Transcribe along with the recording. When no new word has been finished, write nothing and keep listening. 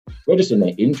we're just in an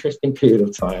interesting period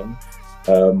of time.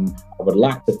 I would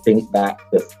like to think that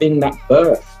the thing that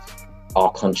birthed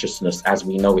our consciousness as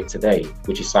we know it today,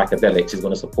 which is psychedelics, is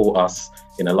going to support us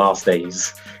in the last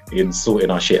days in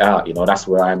sorting our shit out. You know, that's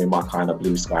where I am in my kind of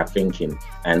blue sky thinking.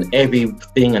 And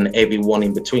everything and everyone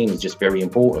in between is just very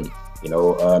important. You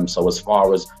know, so as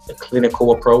far as the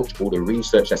clinical approach, all the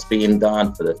research that's being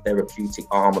done for the therapeutic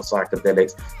arm of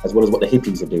psychedelics, as well as what the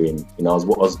hippies are doing, you know, as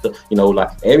well as the, you know, like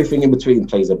everything in between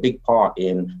plays a big part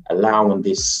in allowing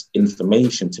this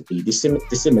information to be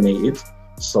disseminated.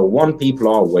 So one, people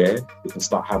are aware, we can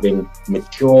start having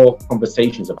mature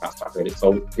conversations about psychedelics.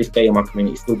 So this day in my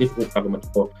community, it's still difficult to have a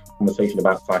mature conversation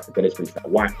about psychedelics, but it's that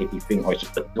white hippie thing, or it's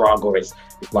just a drug, or it's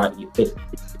like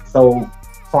it's so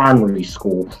primary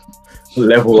school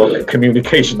level of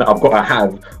communication that I've got to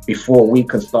have before we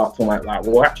can start talking like,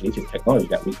 well, actually, this is technology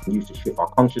that we can use to shift our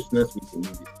consciousness. We can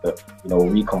use it to, you know,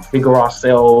 reconfigure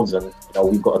ourselves, and, you know,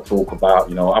 we've got to talk about,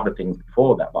 you know, other things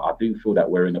before that. But I do feel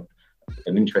that we're in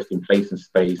an interesting place and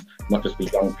space, not just for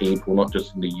young people, not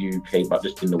just in the UK, but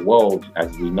just in the world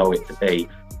as we know it today,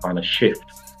 kind of shift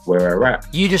where we're at.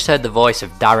 You just heard the voice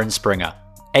of Darren Springer,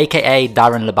 aka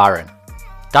Darren LeBaron.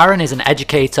 Darren is an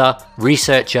educator,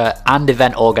 researcher, and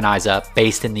event organiser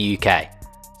based in the UK.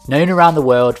 Known around the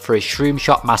world for his Shroom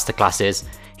Shop masterclasses,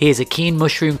 he is a keen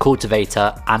mushroom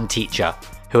cultivator and teacher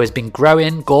who has been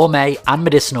growing gourmet and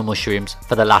medicinal mushrooms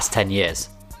for the last 10 years.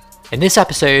 In this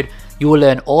episode, you will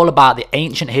learn all about the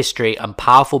ancient history and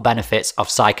powerful benefits of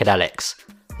psychedelics,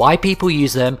 why people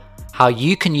use them, how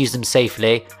you can use them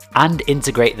safely, and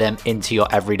integrate them into your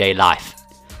everyday life.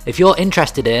 If you're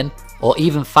interested in, or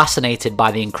even fascinated by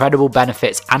the incredible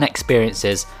benefits and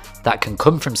experiences that can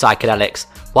come from psychedelics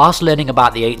whilst learning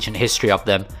about the ancient history of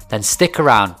them, then stick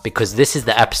around because this is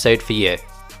the episode for you.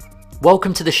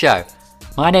 Welcome to the show.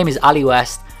 My name is Ali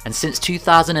West, and since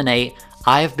 2008,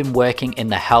 I have been working in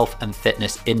the health and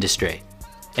fitness industry.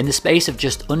 In the space of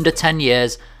just under 10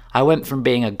 years, I went from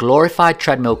being a glorified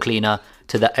treadmill cleaner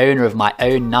to the owner of my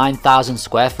own 9,000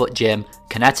 square foot gym,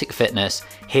 Kinetic Fitness,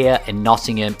 here in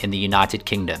Nottingham in the United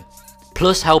Kingdom.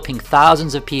 Plus helping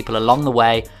thousands of people along the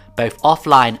way, both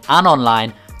offline and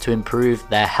online, to improve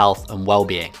their health and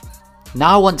well-being.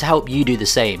 Now I want to help you do the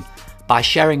same by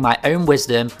sharing my own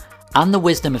wisdom and the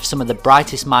wisdom of some of the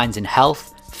brightest minds in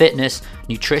health, fitness,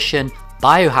 nutrition,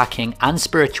 biohacking, and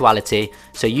spirituality,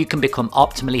 so you can become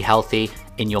optimally healthy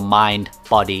in your mind,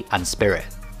 body, and spirit.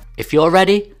 If you're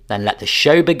ready, then let the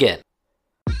show begin.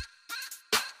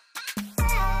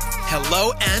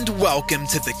 Hello and welcome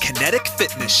to the Kinetic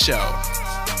Fitness Show,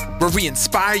 where we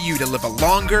inspire you to live a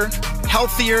longer,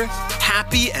 healthier,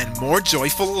 happy, and more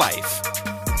joyful life.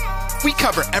 We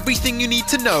cover everything you need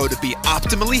to know to be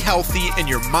optimally healthy in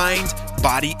your mind,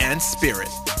 body, and spirit.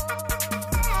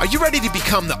 Are you ready to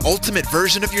become the ultimate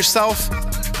version of yourself?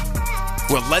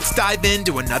 Well, let's dive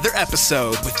into another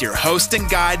episode with your host and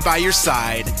guide by your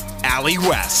side, Ali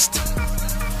West.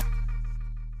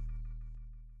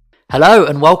 Hello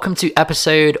and welcome to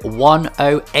episode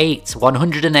 108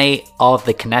 of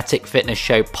the Kinetic Fitness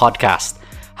Show podcast.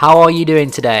 How are you doing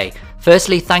today?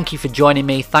 Firstly, thank you for joining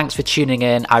me. Thanks for tuning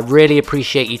in. I really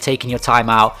appreciate you taking your time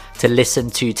out to listen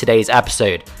to today's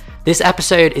episode. This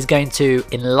episode is going to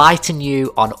enlighten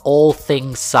you on all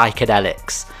things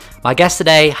psychedelics. My guest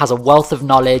today has a wealth of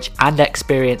knowledge and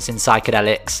experience in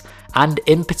psychedelics, and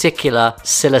in particular,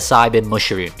 psilocybin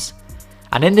mushrooms.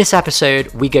 And in this episode,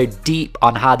 we go deep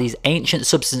on how these ancient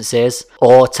substances,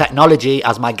 or technology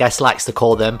as my guest likes to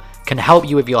call them, can help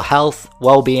you with your health,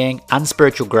 well-being, and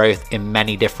spiritual growth in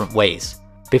many different ways.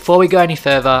 Before we go any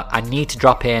further, I need to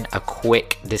drop in a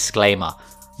quick disclaimer.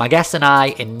 My guest and I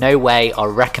in no way are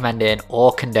recommending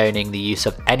or condoning the use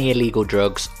of any illegal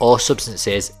drugs or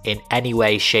substances in any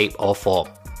way, shape, or form.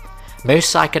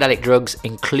 Most psychedelic drugs,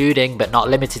 including but not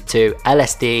limited to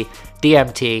LSD,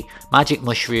 DMT, magic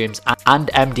mushrooms, and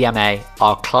MDMA,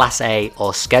 are Class A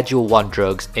or Schedule 1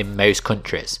 drugs in most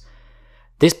countries.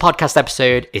 This podcast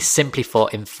episode is simply for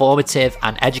informative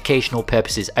and educational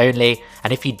purposes only,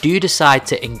 and if you do decide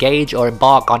to engage or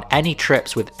embark on any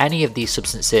trips with any of these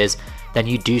substances, then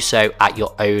you do so at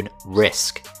your own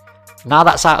risk. Now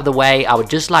that's out of the way, I would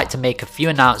just like to make a few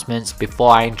announcements before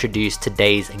I introduce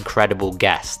today's incredible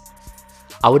guest.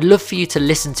 I would love for you to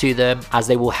listen to them as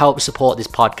they will help support this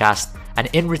podcast and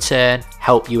in return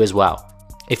help you as well.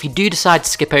 If you do decide to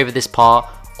skip over this part,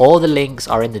 all the links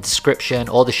are in the description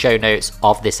or the show notes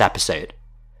of this episode.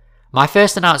 My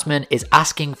first announcement is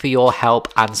asking for your help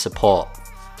and support.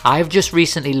 I have just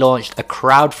recently launched a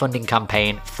crowdfunding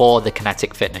campaign for the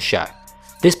Kinetic Fitness Show.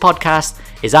 This podcast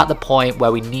is at the point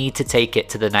where we need to take it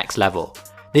to the next level.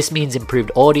 This means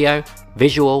improved audio,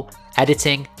 visual,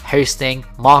 editing, hosting,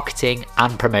 marketing,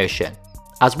 and promotion,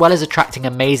 as well as attracting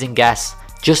amazing guests,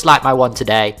 just like my one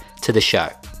today, to the show.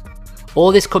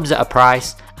 All this comes at a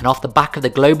price, and off the back of the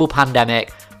global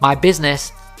pandemic, my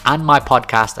business and my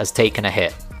podcast has taken a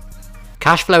hit.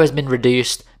 Cash flow has been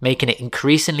reduced, making it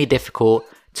increasingly difficult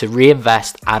to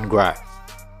reinvest and grow.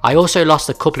 I also lost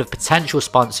a couple of potential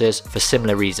sponsors for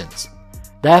similar reasons.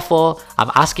 Therefore,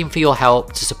 I'm asking for your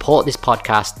help to support this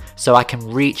podcast so I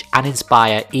can reach and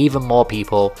inspire even more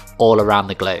people all around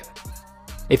the globe.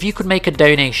 If you could make a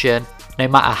donation, no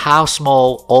matter how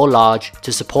small or large,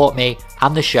 to support me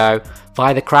and the show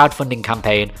via the crowdfunding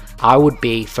campaign, I would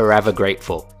be forever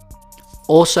grateful.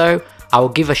 Also, I will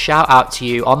give a shout out to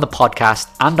you on the podcast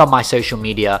and on my social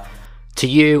media, to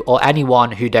you or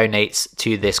anyone who donates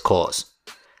to this cause.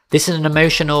 This is an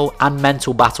emotional and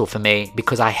mental battle for me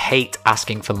because I hate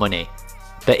asking for money.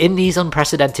 But in these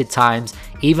unprecedented times,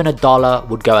 even $1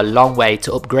 would go a long way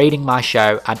to upgrading my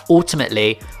show and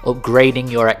ultimately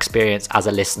upgrading your experience as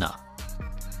a listener.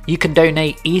 You can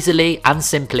donate easily and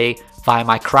simply via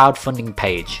my crowdfunding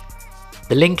page.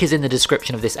 The link is in the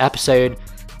description of this episode.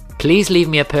 Please leave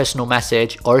me a personal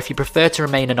message, or if you prefer to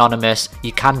remain anonymous,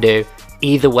 you can do.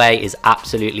 Either way is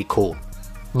absolutely cool.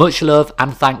 Much love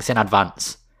and thanks in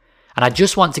advance. And I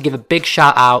just want to give a big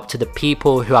shout out to the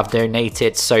people who have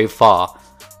donated so far.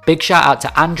 Big shout out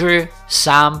to Andrew,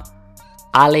 Sam,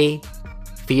 Ali,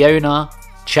 Fiona,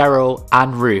 Cheryl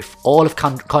and Ruth. All have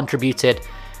contributed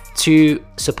to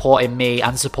supporting me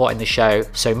and supporting the show.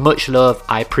 So much love,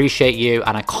 I appreciate you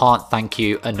and I can't thank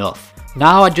you enough.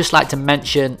 Now I'd just like to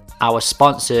mention our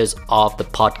sponsors of the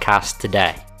podcast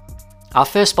today. Our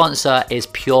first sponsor is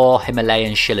Pure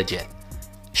Himalayan Shilajit.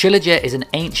 Shilajit is an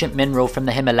ancient mineral from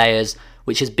the Himalayas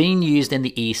which has been used in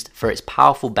the East for its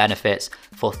powerful benefits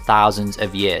for thousands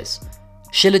of years.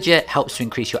 Shilajit helps to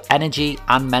increase your energy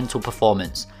and mental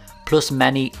performance, plus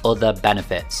many other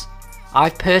benefits.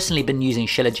 I've personally been using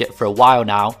Shilajit for a while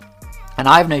now, and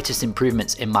I've noticed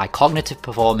improvements in my cognitive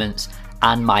performance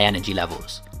and my energy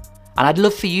levels. And I'd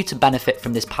love for you to benefit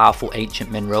from this powerful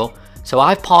ancient mineral, so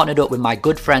I've partnered up with my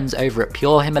good friends over at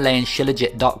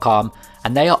purehimalayanshilajit.com,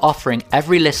 and they are offering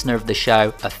every listener of the show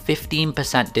a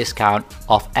 15% discount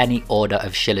off any order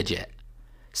of Shilajit.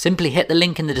 Simply hit the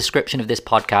link in the description of this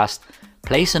podcast,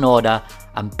 place an order,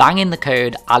 and bang in the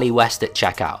code AliWest at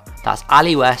checkout. That's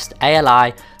AliWest,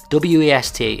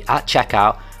 AliWest at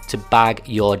checkout to bag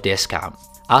your discount.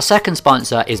 Our second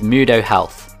sponsor is Mudo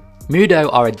Health. Mudo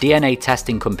are a DNA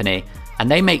testing company, and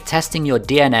they make testing your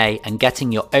DNA and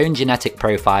getting your own genetic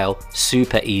profile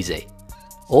super easy.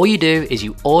 All you do is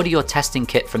you order your testing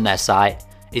kit from their site,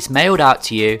 it's mailed out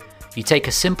to you, you take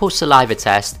a simple saliva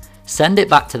test, send it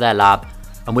back to their lab,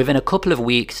 and within a couple of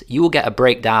weeks you will get a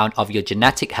breakdown of your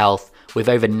genetic health with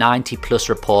over 90 plus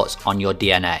reports on your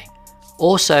DNA.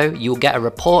 Also, you'll get a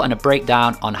report and a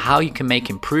breakdown on how you can make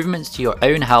improvements to your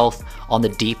own health on the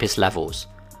deepest levels,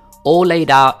 all laid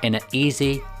out in an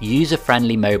easy,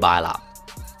 user-friendly mobile app.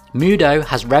 Mudo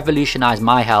has revolutionized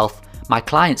my health, my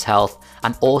clients' health,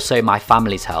 and also my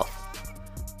family's health.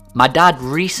 My dad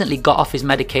recently got off his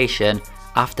medication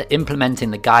after implementing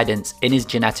the guidance in his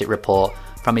genetic report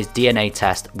from his DNA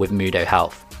test with Mudo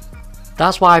Health.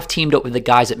 That's why I've teamed up with the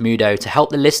guys at Mudo to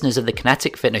help the listeners of the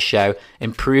Kinetic Fitness Show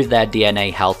improve their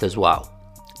DNA health as well.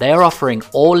 They are offering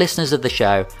all listeners of the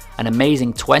show an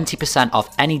amazing 20%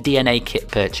 off any DNA kit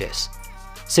purchase.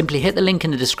 Simply hit the link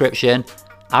in the description,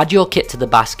 add your kit to the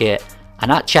basket,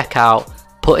 and at checkout,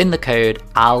 put in the code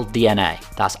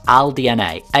ALDNA. That's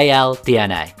ALDNA,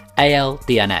 ALDNA,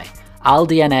 ALDNA,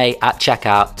 ALDNA at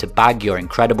checkout to bag your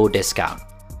incredible discount.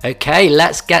 Okay,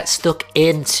 let's get stuck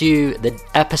into the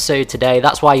episode today.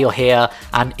 That's why you're here,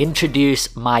 and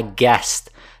introduce my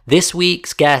guest. This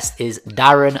week's guest is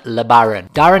Darren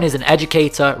LeBaron. Darren is an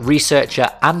educator, researcher,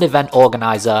 and event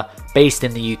organizer based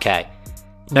in the UK.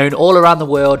 Known all around the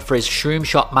world for his Shroom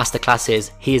Shop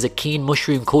masterclasses, he is a keen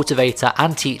mushroom cultivator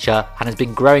and teacher and has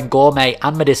been growing gourmet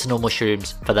and medicinal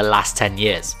mushrooms for the last 10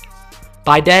 years.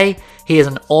 By day, he is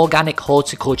an organic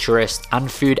horticulturist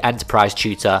and food enterprise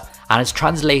tutor and has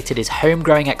translated his home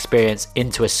growing experience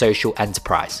into a social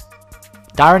enterprise.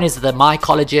 Darren is the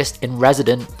mycologist in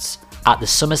residence at the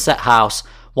Somerset House,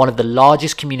 one of the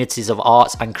largest communities of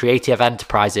arts and creative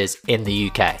enterprises in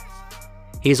the UK.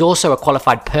 He is also a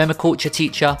qualified permaculture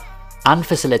teacher and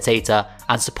facilitator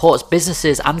and supports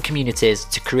businesses and communities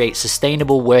to create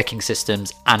sustainable working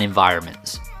systems and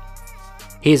environments.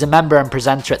 He is a member and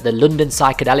presenter at the London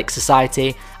Psychedelics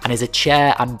Society and is a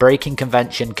chair and Breaking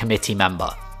Convention committee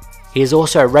member. He is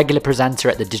also a regular presenter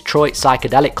at the Detroit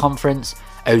Psychedelic Conference,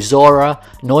 Ozora,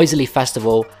 Noisily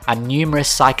Festival, and numerous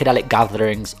psychedelic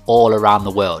gatherings all around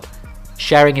the world.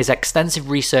 sharing his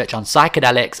extensive research on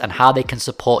psychedelics and how they can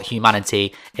support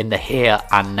humanity in the here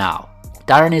and now.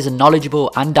 Darren is a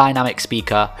knowledgeable and dynamic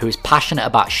speaker who is passionate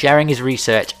about sharing his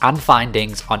research and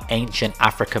findings on ancient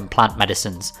African plant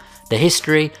medicines, the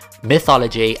history,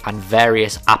 mythology, and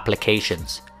various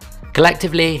applications.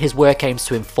 Collectively, his work aims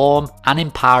to inform and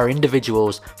empower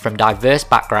individuals from diverse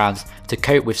backgrounds to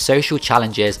cope with social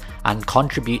challenges and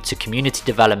contribute to community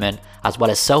development as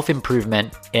well as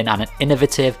self-improvement in an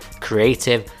innovative,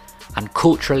 creative, and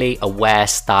culturally aware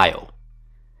style.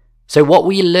 So what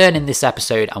will you learn in this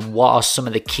episode and what are some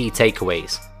of the key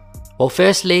takeaways? Well,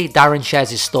 firstly, Darren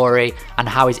shares his story and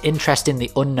how his interest in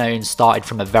the unknown started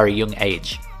from a very young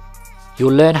age.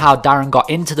 You'll learn how Darren got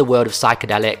into the world of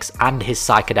psychedelics and his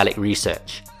psychedelic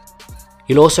research.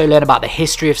 You'll also learn about the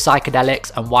history of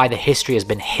psychedelics and why the history has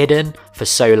been hidden for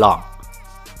so long.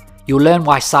 You'll learn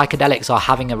why psychedelics are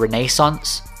having a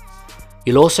renaissance.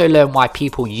 You'll also learn why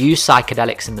people use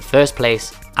psychedelics in the first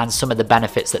place and some of the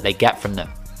benefits that they get from them.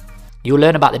 You'll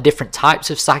learn about the different types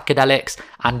of psychedelics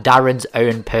and Darren's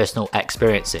own personal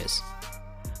experiences.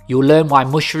 You'll learn why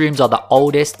mushrooms are the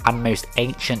oldest and most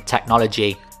ancient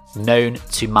technology known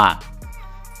to man.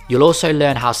 You'll also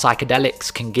learn how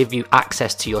psychedelics can give you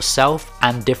access to yourself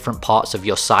and different parts of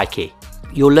your psyche.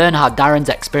 You'll learn how Darren's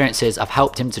experiences have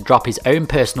helped him to drop his own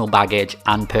personal baggage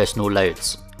and personal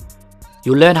loads.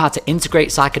 You'll learn how to integrate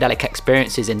psychedelic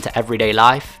experiences into everyday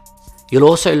life. You'll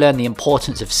also learn the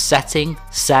importance of set,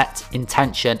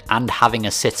 intention, and having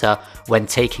a sitter when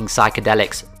taking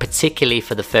psychedelics, particularly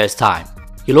for the first time.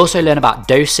 You'll also learn about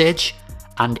dosage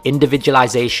and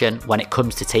individualization when it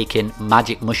comes to taking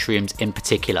magic mushrooms in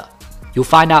particular. You'll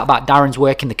find out about Darren's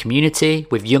work in the community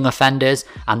with young offenders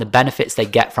and the benefits they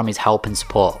get from his help and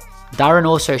support. Darren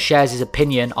also shares his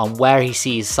opinion on where he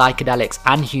sees psychedelics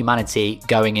and humanity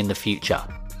going in the future.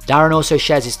 Darren also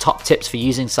shares his top tips for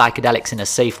using psychedelics in a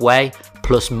safe way,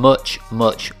 plus much,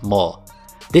 much more.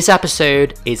 This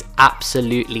episode is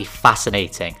absolutely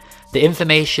fascinating. The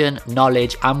information,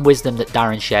 knowledge, and wisdom that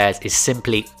Darren shares is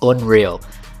simply unreal,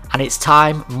 and it's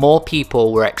time more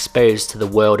people were exposed to the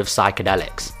world of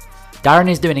psychedelics. Darren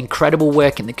is doing incredible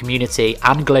work in the community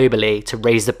and globally to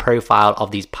raise the profile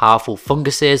of these powerful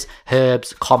funguses,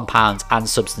 herbs, compounds, and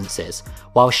substances,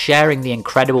 while sharing the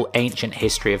incredible ancient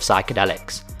history of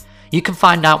psychedelics. You can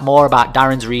find out more about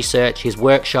Darren's research, his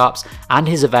workshops, and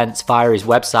his events via his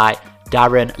website,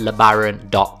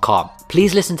 darrenlebaron.com.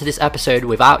 Please listen to this episode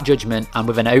without judgment and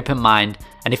with an open mind,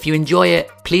 and if you enjoy it,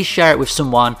 please share it with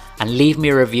someone and leave me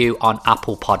a review on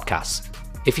Apple Podcasts.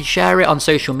 If you share it on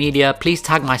social media, please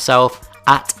tag myself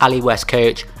at Ali West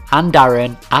Coach and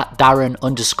Darren at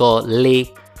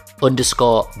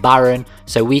Darren_Lee_Baron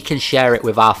so we can share it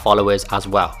with our followers as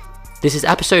well. This is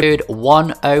episode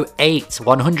 108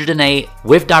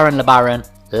 with Darren LeBaron.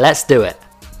 Let's do it.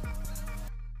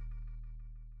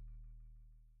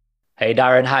 Hey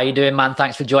Darren, how you doing, man?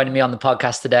 Thanks for joining me on the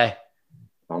podcast today.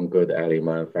 I'm good, Ali,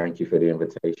 man. Thank you for the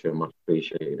invitation. Much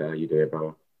appreciated. How you doing,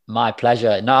 bro? My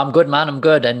pleasure. No, I'm good, man. I'm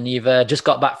good. And you've just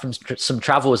got back from some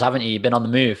travels, haven't you? You've been on the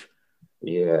move.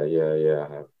 Yeah.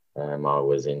 I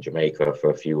was in Jamaica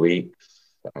for a few weeks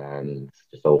and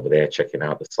just over there checking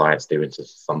out the sites, doing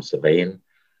some surveying.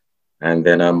 And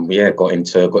then, got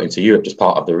into Europe, just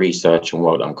part of the research and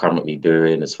what I'm currently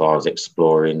doing as far as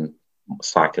exploring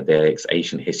psychedelics,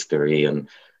 ancient history, and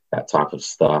that type of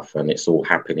stuff. And it's all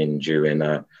happening during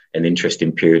an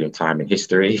interesting period of time in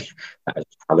history that has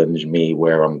challenged me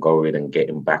where I'm going and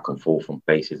getting back and forth from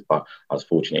places. But I was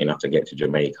fortunate enough to get to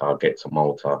Jamaica, get to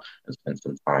Malta, and spend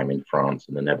some time in France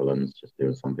and the Netherlands, just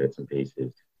doing some bits and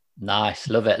pieces. Nice.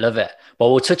 Love it.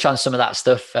 Well, we'll touch on some of that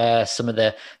stuff, some of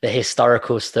the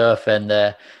historical stuff and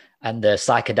the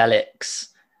psychedelics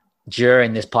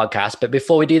during this podcast. But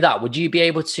before we do that, would you be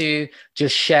able to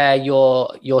just share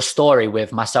your story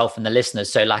with myself and the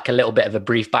listeners? So like a little bit of a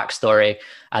brief backstory,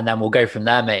 and then we'll go from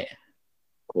there, mate.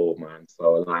 Cool, man.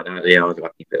 So like that, yeah, I'll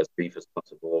keep it as brief as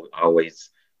possible. I always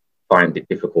find it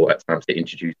difficult at times to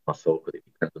introduce myself because it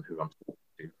depends on who I'm talking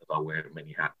to, because I wear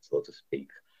many hats, so to speak.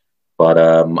 But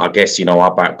I guess,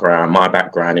 my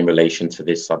background in relation to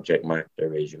this subject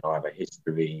matter is, I have a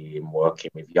history in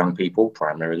working with young people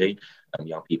primarily,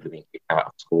 young people who've been kicked out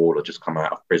of school or just come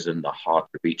out of prison, the hard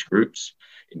to reach groups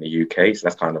in the UK. So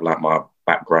that's kind of like my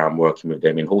background, working with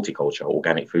them in horticulture,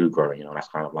 organic food growing. That's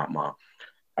kind of like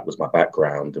that was my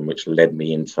background, and which led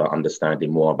me into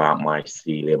understanding more about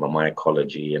mycelium and my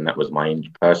ecology, and that was my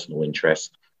personal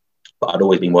interest. But I'd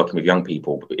always been working with young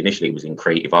people. Initially, it was in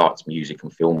creative arts, music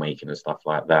and filmmaking and stuff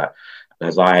like that.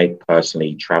 As I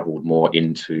personally traveled more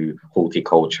into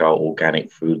horticulture,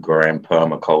 organic food growing,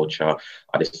 permaculture,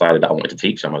 I decided that I wanted to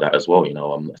teach some of that as well, you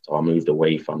know. So I moved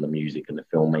away from the music and the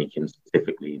filmmaking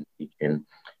specifically, and teaching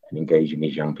and engaging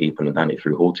these young people, and done it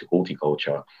through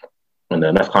horticulture. And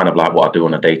then that's kind of like what I do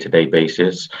on a day-to-day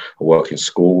basis. I work in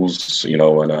schools, you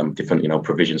know, and different, you know,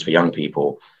 provisions for young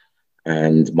people.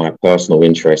 And my personal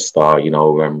interests are, you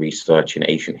know, researching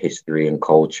ancient history and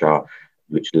culture,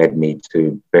 which led me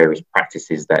to various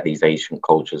practices that these ancient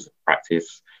cultures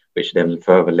practice, which then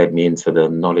further led me into the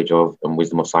knowledge of and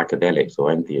wisdom of psychedelics or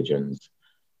entheogens.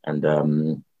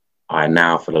 And I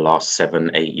now, for the last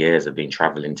 7-8 years, have been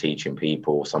traveling, teaching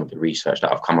people some of the research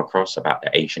that I've come across about the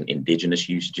ancient indigenous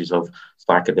usages of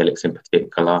psychedelics in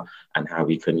particular, and how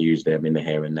we can use them in the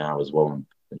here and now as well and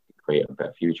create a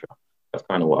better future. That's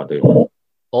kind of what I do.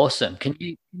 Awesome. Can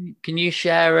you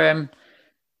share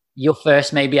your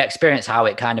first maybe experience, how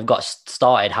it kind of got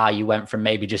started, how you went from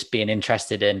maybe just being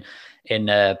interested in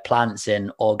plants,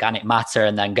 in organic matter,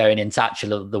 and then going into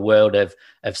actually the world of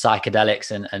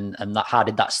psychedelics, and that, how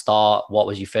did that start? What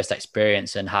was your first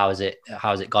experience, and how has it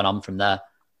gone on from there?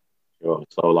 Sure.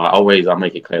 So like always, I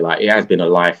make it clear, like it has been a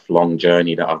lifelong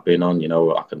journey that I've been on. You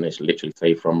know, I can literally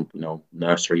say from, you know,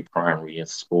 nursery, primary, and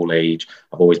school age,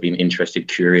 I've always been interested,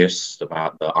 curious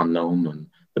about the unknown and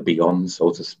the beyond,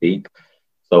 so to speak.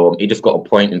 So it just got a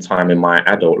point in time in my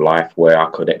adult life where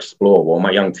I could explore, well, my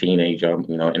young teenager,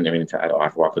 you know, entering into adult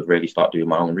life, where I could really start doing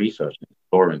my own research and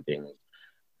exploring things.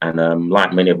 And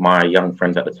like many of my young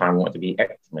friends at the time, I wanted to be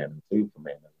X-Men,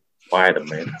 Superman,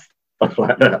 Spider-Man, stuff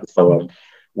like that. So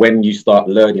when you start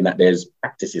learning that there's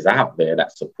practices out there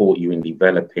that support you in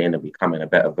developing and becoming a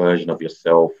better version of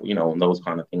yourself, you know, and those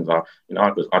kind of things are, you know,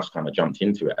 I just kind of jumped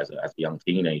into it as a young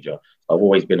teenager. I've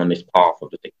always been on this path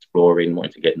of just exploring,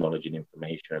 wanting to get knowledge and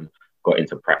information, got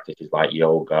into practices like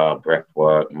yoga, breath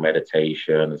work,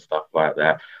 meditation and stuff like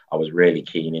that. I was really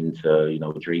keen into, you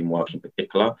know, dream work in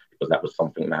particular, because that was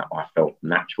something that I felt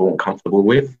natural and comfortable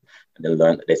with. And then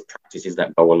learned that there's practices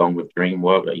that go along with dream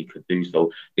work that you could do.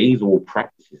 So these are all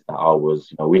practices that I was,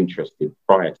 you know, interested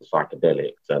prior to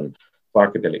psychedelics. And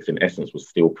psychedelics in essence was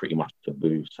still pretty much a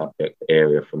taboo subject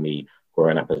area for me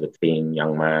growing up as a teen,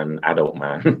 young man, adult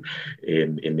man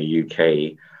in the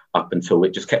UK, up until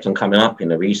it just kept on coming up in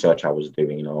the research I was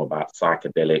doing, you know, about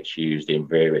psychedelics used in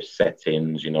various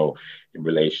settings, you know, in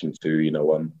relation to, you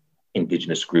know,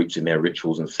 indigenous groups in their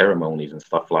rituals and ceremonies and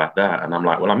stuff like that. And I'm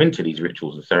like, well, I'm into these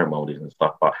rituals and ceremonies and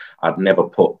stuff, but I'd never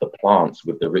put the plants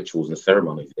with the rituals and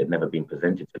ceremonies. It had never been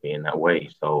presented to me in that way.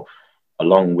 So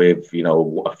along with, you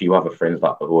know, a few other friends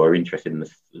that who are interested in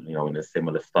this, you know, in the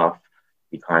similar stuff,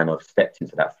 we kind of stepped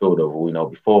into that field of, you know,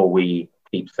 before we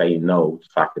keep saying no,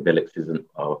 psychedelics isn't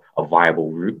a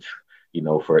viable route, you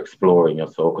know, for exploring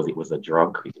yourself because it was a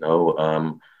drug,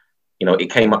 you know,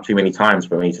 it came up too many times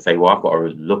for me to say, well, I've got to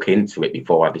look into it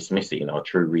before I dismiss it. You know, a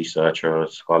true researcher,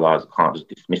 scholars can't just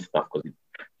dismiss stuff because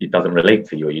it doesn't relate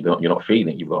to you, or you're not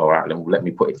feeling it. You've got, all right, then let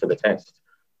me put it to the test,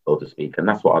 so to speak. And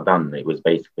that's what I've done. It was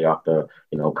basically after,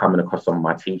 you know, coming across some of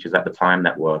my teachers at the time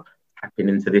that were tapping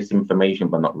into this information,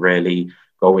 but not really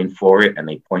going for it. And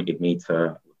they pointed me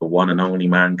to the one and only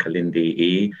man, Kalindi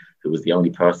E, who was the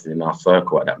only person in our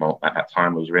circle at that moment, at that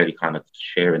time, who was really kind of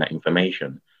sharing that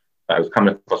information. I was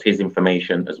coming across his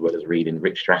information as well as reading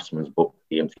Rick Strassman's book,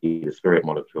 DMT, The Spirit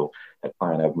Molecule, that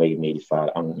kind of made me decide,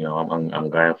 I'm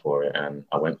going for it, and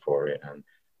I went for it, and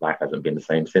life hasn't been the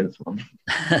same since.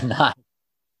 Nice.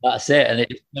 That's it, and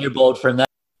it snowballed from there.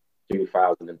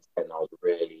 2010, I was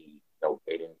really, you know,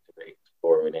 getting into it,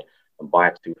 exploring it, and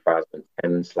by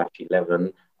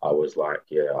 2010/11, I was like,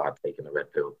 yeah, I'd taken a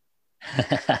red pill.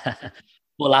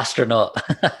 Well, astronaut.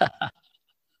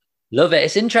 Love it.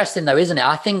 It's interesting though, isn't it?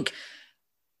 I think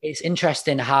it's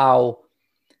interesting how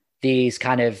these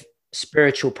kind of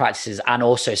spiritual practices and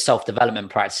also self-development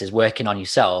practices, working on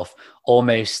yourself,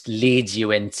 almost leads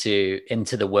you into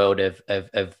the world of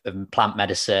plant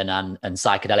medicine and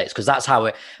psychedelics, because that's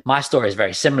how my story is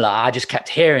very similar. I just kept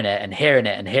hearing it and hearing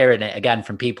it and hearing it again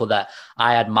from people that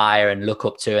I admire and look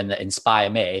up to and that inspire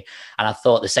me. And I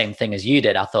thought the same thing as you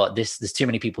did. I thought there's too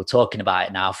many people talking about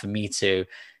it now for me to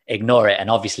ignore it. And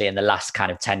obviously in the last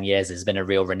kind of 10 years, there's been a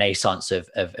real renaissance of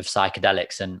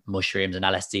psychedelics and mushrooms and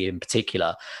LSD in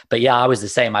particular. But yeah, I was the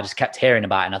same. I just kept hearing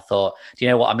about it. And I thought, do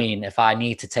you know what I mean? If I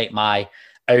need to take my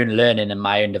own learning and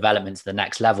my own development to the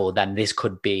next level, then this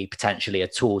could be potentially a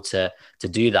tool to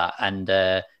do that. And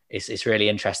it's really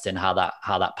interesting how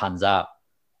that pans out.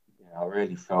 Yeah, I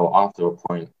really felt after a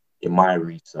point in my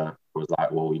research, it was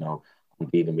like, well, you know, I'm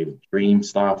dealing with dream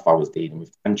stuff. I was dealing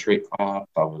with tantric art.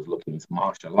 I was looking into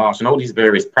martial arts and all these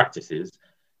various practices.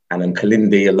 And then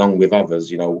Kalindi, along with others,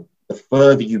 you know, the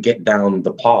further you get down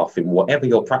the path in whatever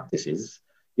your practice is,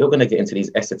 you're going to get into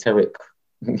these esoteric,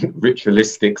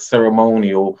 ritualistic,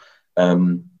 ceremonial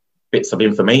bits of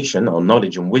information or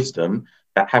knowledge and wisdom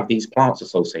that have these plants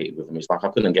associated with them. It's like I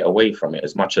couldn't get away from it,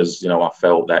 as much as, I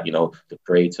felt that, the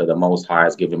creator, the most high,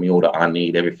 has given me all that I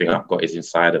need. Everything I've got is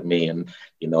inside of me. And,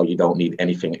 you don't need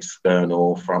anything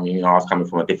external from you. I was coming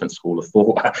from a different school of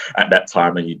thought at that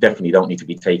time. And you definitely don't need to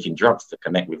be taking drugs to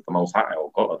connect with the most high or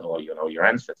God or, your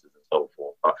ancestors and so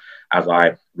forth. But as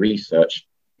I researched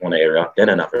one area, then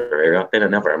another area, then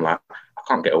another, I'm like, I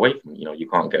can't get away from, you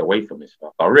can't get away from this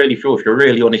stuff. I really feel if you're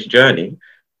really on this journey,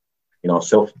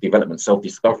 self-development,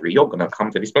 self-discovery, you're going to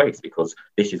come to this place, because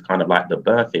this is kind of like the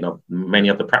birthing of many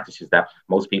of the practices that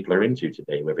most people are into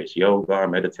today, whether it's yoga,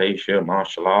 meditation,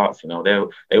 martial arts.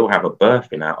 They all have a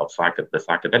birthing out of the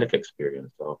psychedelic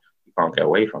experience. So you can't get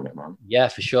away from it, man. Yeah,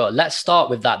 for sure. Let's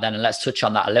start with that then, and let's touch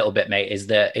on that a little bit, mate. Is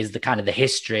the kind of the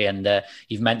history, and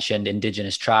you've mentioned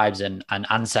indigenous tribes and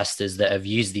ancestors that have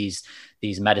used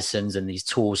these medicines and these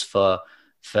tools for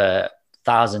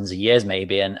thousands of years,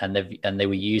 maybe, and they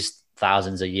were used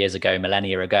thousands of years ago,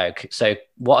 millennia ago. So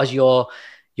what has your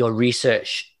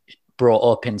research brought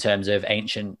up in terms of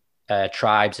ancient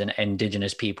tribes and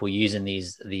indigenous people using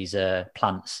these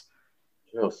plants?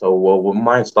 Sure. So when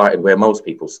mine started where most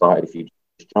people started, if you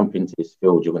just jump into this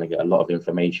field, you're going to get a lot of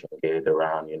information geared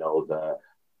around, the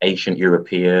ancient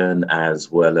European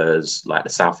as well as like the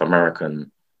South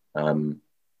American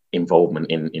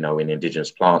involvement in indigenous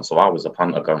plants. So I was a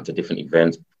punter, going to different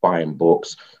events, buying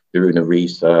books, doing the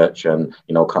research, and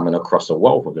coming across a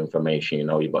wealth of information.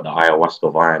 You've got the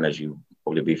ayahuasca vine, as you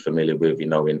probably be familiar with, in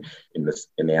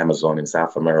the Amazon in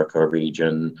South America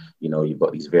region. You've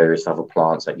got these various other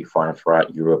plants that you find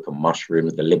throughout Europe, and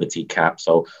mushrooms, the Liberty cap.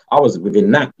 So I was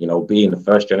within that, being the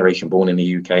first generation born in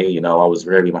the UK, I was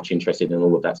very much interested in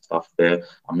all of that stuff there.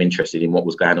 I'm interested in what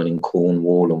was going on in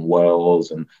Cornwall and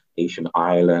Wales and Haitian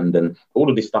Island, and all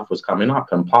of this stuff was coming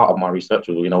up. And part of my research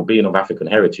was, being of African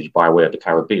heritage by way of the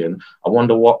Caribbean, I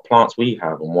wonder what plants we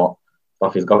have and what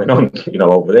stuff is going on,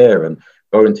 over there. And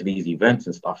going to these events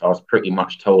and stuff, I was pretty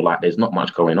much told, like, there's not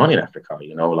much going on in Africa,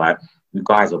 like, you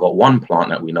guys have got one plant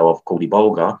that we know of called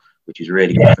Iboga, which is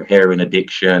really good for heroin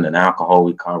addiction and alcohol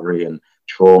recovery and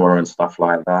trauma and stuff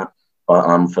like that.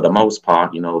 But for the most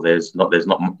part, there's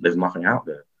nothing out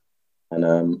there.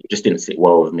 And it just didn't sit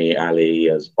well with me, Ali,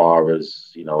 as far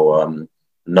as,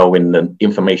 knowing the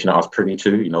information that I was privy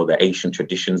to, the ancient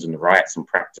traditions and rites and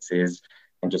practices,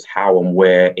 and just how and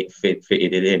where it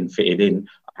fitted in.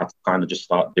 I had to kind of just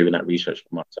start doing that research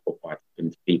for myself by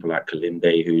talking to people like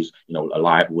Kalinde, who's,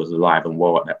 was alive and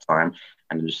well at that time,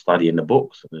 and just studying the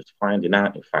books and just finding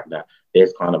out, in fact, that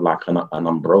there's kind of like an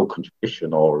unbroken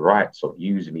tradition or rites of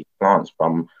using these plants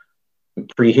from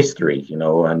prehistory,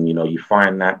 and you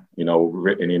find that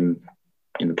written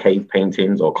in cave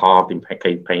paintings or carved in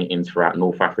cave paintings throughout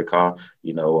North Africa,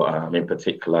 in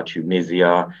particular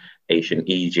Tunisia, ancient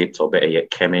Egypt, or better yet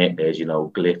Kemet. There's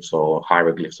glyphs or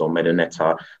hieroglyphs or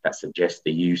medinetta that suggest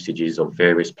the usages of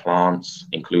various plants,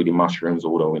 including mushrooms,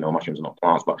 although we know mushrooms are not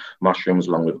plants, but mushrooms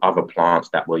along with other plants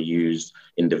that were used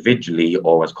individually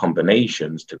or as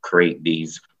combinations to create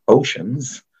these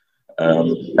potions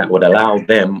that would allow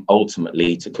them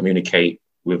ultimately to communicate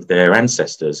with their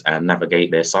ancestors and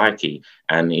navigate their psyche.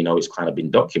 And, it's kind of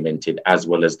been documented, as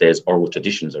well as there's oral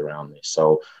traditions around this.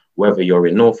 So whether you're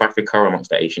in North Africa amongst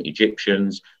the ancient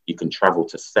Egyptians, you can travel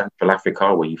to Central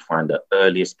Africa, where you find the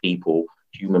earliest people,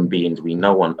 human beings we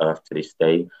know on Earth to this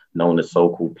day, known as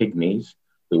so-called pygmies,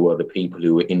 who were the people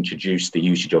who were introduced the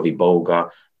usage of Iboga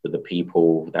to the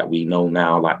people that we know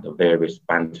now, like the various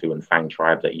Bantu and Fang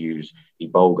tribes that use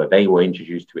Iboga. They were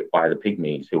introduced to it by the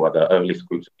pygmies, who are the earliest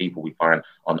groups of people we find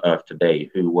on Earth today,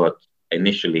 who were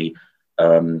initially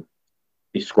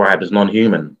described as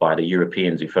non-human by the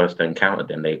Europeans who first encountered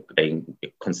them. They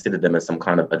considered them as some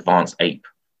kind of advanced ape.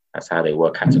 That's how they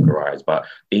were categorized. But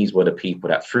these were the people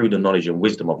that, through the knowledge and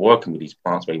wisdom of working with these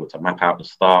plants, were able to map out the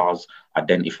stars,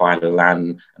 identify the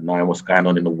land, and knowing what's going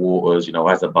on in the waters,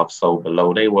 as above, so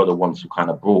below. They were the ones who kind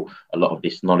of brought a lot of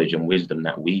this knowledge and wisdom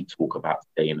that we talk about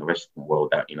today in the Western world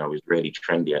that, is really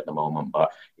trendy at the moment.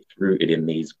 But it's rooted in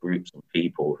these groups of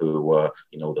people who were,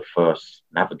 the first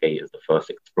navigators, the first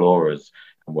explorers,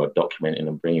 and were documenting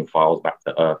and bringing files back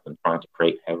to Earth and trying to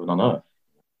create heaven on Earth.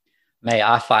 Mate,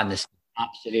 I find this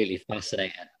absolutely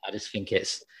fascinating. I just think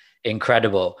it's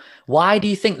incredible. Why do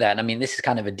you think that? I mean, this is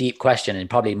kind of a deep question and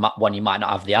probably one you might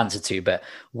not have the answer to, but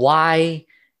why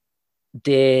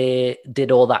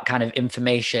did all that kind of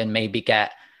information maybe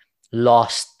get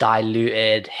lost,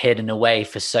 diluted, hidden away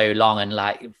for so long? And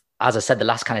like, as I said, the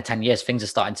last kind of 10 years, things are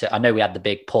starting to, I know we had the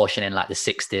big portion in like the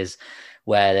 60s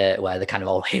where the kind of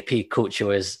old hippie culture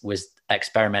was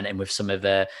experimenting with some of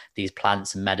these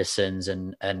plants and medicines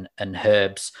and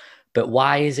herbs. But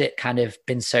why is it kind of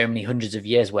been so many hundreds of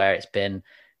years where it's been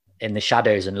in the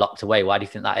shadows and locked away? Why do you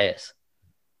think that is?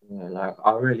 Yeah, like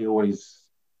I really always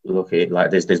look at it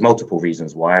like there's multiple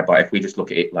reasons why, but if we just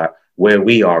look at it like where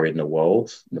we are in the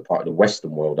world, in the part of the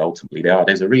Western world, ultimately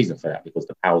there's a reason for that, because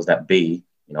the powers that be,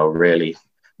 really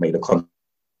made a conscious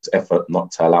effort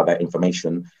not to allow that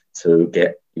information to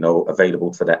get,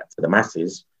 available to the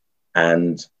masses.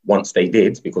 And once they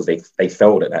did, because they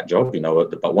failed at that job,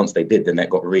 but once they did, then that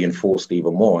got reinforced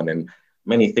even more. And then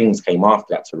many things came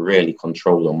after that to really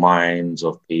control the minds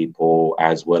of people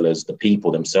as well as the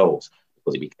people themselves,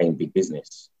 because it became big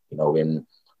business, in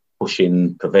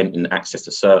pushing, preventing access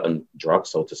to certain drugs,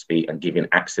 so to speak, and giving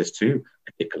access to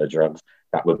particular drugs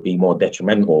that would be more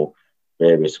detrimental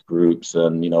various groups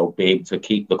and, be able to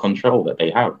keep the control that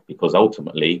they have, because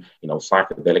ultimately,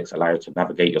 psychedelics allow you to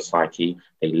navigate your psyche,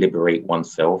 they liberate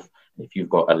oneself. If you've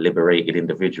got a liberated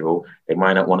individual, they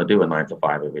might not want to do a 9 to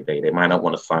 5 every day. They might not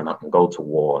want to sign up and go to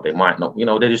war. They might not,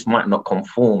 they just might not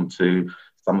conform to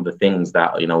some of the things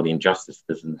that, the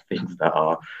injustices and things that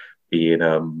are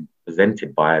being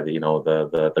presented by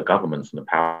the governments and the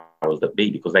powers that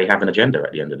be, because they have an agenda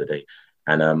at the end of the day.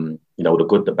 And, the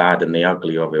good, the bad and the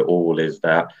ugly of it all is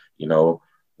that,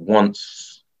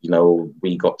 once,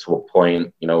 we got to a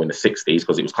point, in the 60s,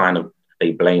 because it was kind of,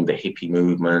 they blamed the hippie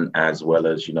movement as well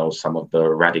as, some of the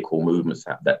radical movements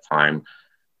at that time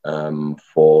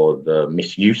for the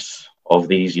misuse of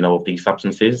these, of these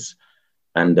substances.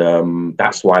 And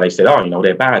that's why they said, oh,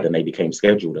 they're bad, and they became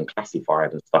scheduled and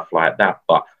classified and stuff like that.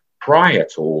 But prior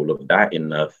to all of that, in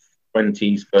the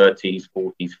 20s, 30s,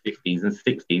 40s, 50s and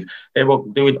 60s, they were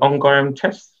doing ongoing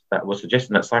tests that were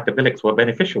suggesting that psychedelics were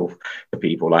beneficial to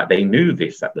people. Like, they knew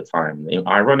this at the time.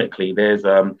 Ironically, there's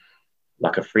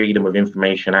like a Freedom of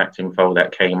Information Act info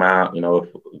that came out, a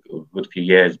good few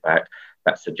years back,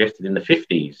 that suggested in the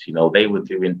 50s, they were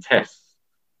doing tests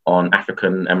on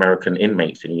African American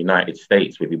inmates in the United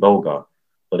States with Iboga.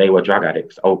 So they were drug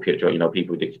addicts, opiate drug,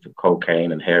 people addicted to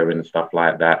cocaine and heroin and stuff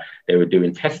like that. They were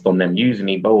doing tests on them using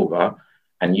Iboga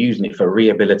and using it for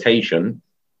rehabilitation,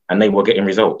 and they were getting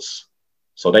results.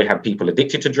 So they had people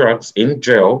addicted to drugs in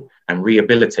jail and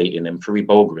rehabilitating them for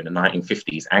Iboga in the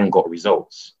 1950s and got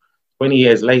results. 20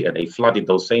 years later, they flooded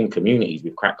those same communities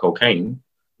with crack cocaine,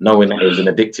 knowing that it was an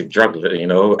addictive drug,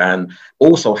 and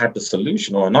also had the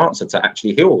solution or an answer to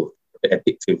actually heal the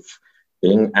addictive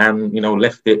thing, and,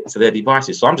 left it to their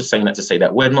devices. So I'm just saying that to say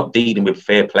that we're not dealing with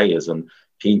fair players and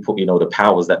people, the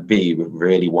powers that be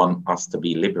really want us to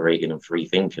be liberated and free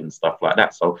thinking and stuff like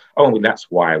that. So only that's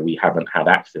why we haven't had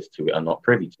access to it and not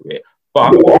privy to it.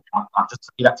 But I just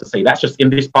say that to say that's just in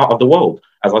this part of the world.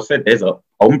 As I said, there's a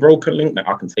unbroken link that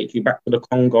I can take you back to the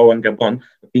Congo and Gabon.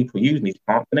 The people using these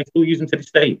plants, and they still use them to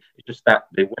this day. It's just that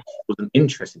the West wasn't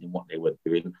interested in what they were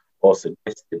doing, or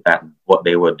suggested that what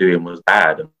they were doing was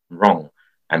bad and wrong.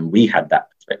 And we had that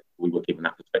perspective. We were given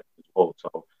that perspective as well.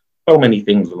 So many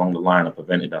things along the line have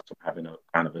prevented us from having a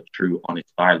kind of a true,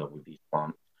 honest dialogue with these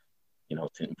plants,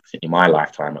 in my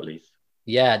lifetime at least.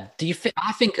 Yeah. Do you think,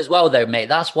 I think as well though, mate,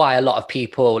 that's why a lot of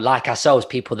people like ourselves,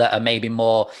 people that are maybe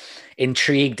more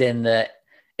intrigued in the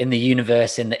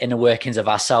universe, in the inner workings of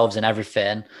ourselves and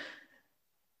everything.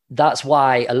 That's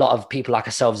why a lot of people like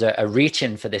ourselves are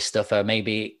reaching for this stuff, or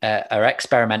maybe are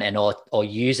experimenting or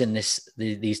using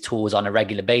these tools on a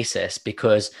regular basis,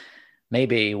 because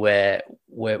maybe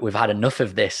we've had enough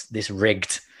of this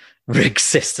rigged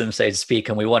system, so to speak,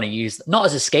 and we want to use, not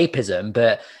as escapism,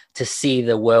 but to see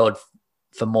the world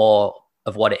for more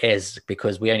of what it is,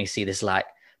 because we only see this like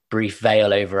brief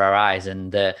veil over our eyes.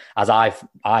 And as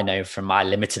I know from my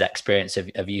limited experience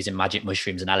of using magic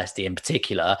mushrooms and LSD in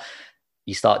particular,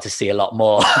 you start to see a lot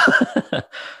more.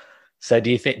 So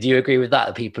do you agree with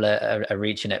that people are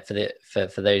reaching it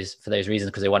for those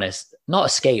reasons, because they want to not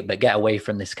escape but get away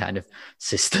from this kind of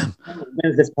system?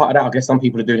 There's this part of that. I guess some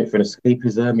people are doing it for an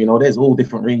escapism. There's all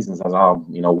different reasons. As I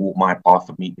walk my path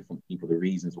and meet different people, the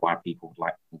reasons why people would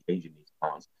like to engage in these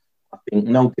plants. I think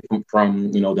no different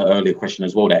from the earlier question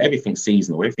as well, that everything's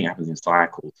seasonal, everything happens in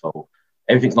cycles. So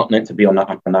everything's not meant to be on that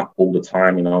up and up all the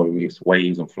time, it's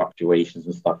waves and fluctuations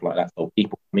and stuff like that. So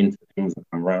people come into things and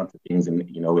come around to things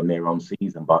in their own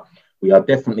season. But we are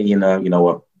definitely in a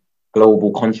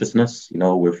global consciousness,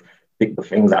 with the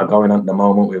things that are going on at the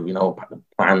moment with, the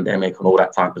pandemic and all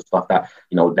that type of stuff, that,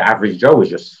 the average Joe is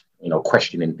just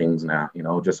questioning things now,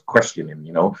 just questioning,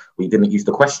 we didn't used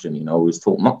to question, we was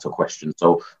taught not to question.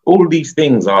 So all of these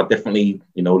things are definitely,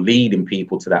 leading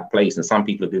people to that place. And some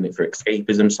people are doing it for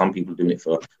escapism. Some people are doing it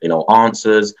for,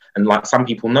 answers. And like some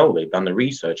people know, they've done the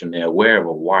research and they're aware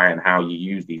of why and how you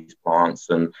use these plants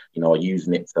and, are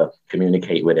using it to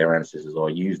communicate with their ancestors or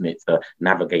using it to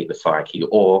navigate the psyche,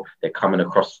 or they're coming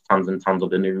across tons and tons of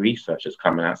the new research that's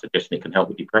coming out suggesting it can help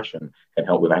with depression, can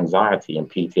help with anxiety and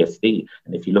PTSD.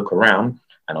 And if you look around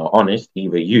and are honest,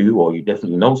 either you or you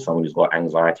definitely know someone who's got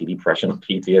anxiety, depression, or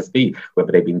PTSD,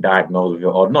 whether they've been diagnosed with it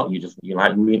or not.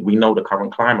 We know the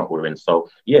current climate we're in. So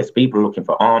yes, people are looking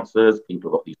for answers,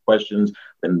 people have got these questions,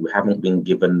 and we haven't been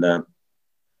given the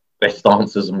best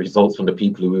answers and results from the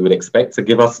people who we would expect to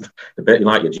give us the better,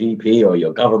 like your GP or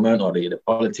your government or the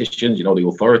politicians, the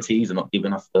authorities are not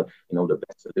giving us the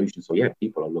best solution. So yeah,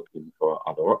 people are looking for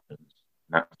other options.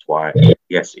 And that's why,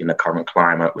 yes, in the current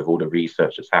climate, with all the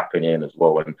research that's happening as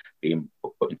well and being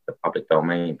put into the public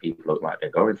domain, people look like they're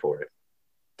going for it.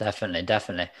 Definitely.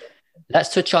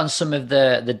 Let's touch on some of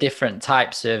the different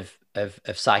types of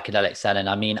psychedelics then. And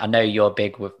I mean, I know you're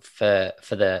big for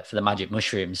the magic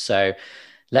mushrooms. So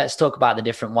let's talk about the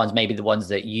different ones, maybe the ones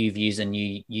that you've used and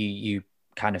you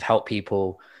kind of help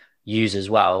people use as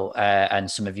well, and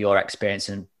some of your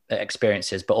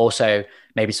experiences, but also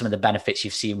maybe some of the benefits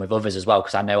you've seen with others as well.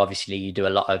 Because I know obviously you do a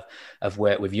lot of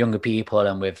work with younger people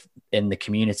and in the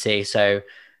community. So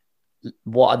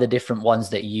what are the different ones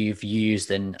that you've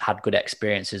used and had good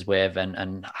experiences with,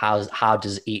 and how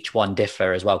does each one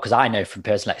differ as well? Because I know from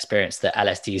personal experience that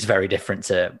LSD is very different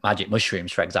to magic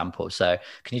mushrooms, for example. So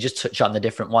can you just touch on the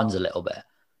different ones a little bit?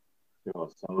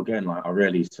 Sure. So again, like I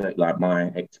really said, like my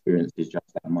experience is just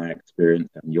like my experience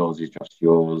and yours is just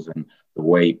yours, and the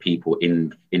way people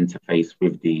interface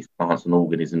with these plants and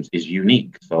organisms is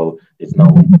unique. So there's no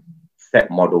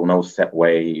set model, no set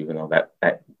way,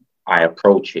 that I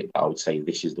approach it. I would say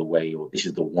this is the way, or this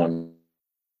is the one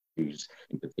use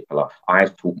in particular. I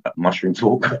talk mushroom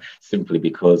talk simply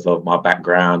because of my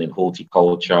background in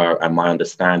horticulture and my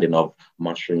understanding of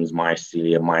mushrooms,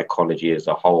 mycelia, mycology as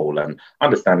a whole, and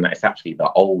understand that it's actually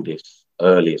the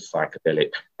earliest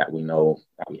psychedelic that we know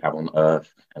that we have on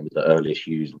Earth, and was the earliest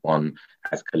used one,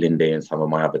 as Kalinde and some of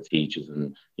my other teachers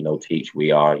and teach.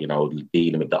 We are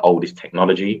dealing with the oldest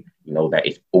technology, that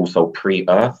is also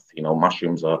pre-Earth.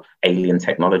 Mushrooms are alien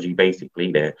technology.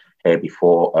 Basically, they're here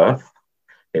before Earth.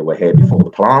 They were here before the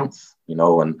plants,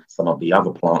 and some of the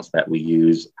other plants that we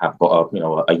use have got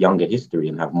a younger history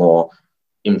and have more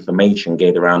information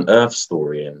gathered around Earth's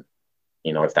story, and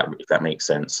if that makes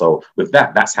sense. So with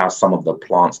that's how some of the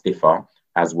plants differ,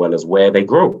 as well as where they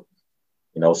grow.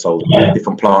 So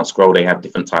different plants grow, they have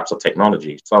different types of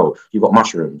technology. So you've got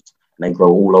mushrooms, and they grow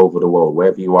all over the world.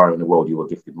 Wherever you are in the world, you are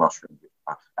gifted mushrooms.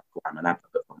 That's why I'm an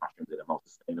advocate for mushrooms. They're the most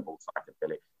sustainable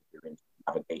psychedelic.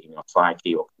 Navigating your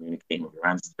psyche or communicating with your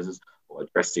ancestors or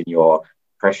addressing your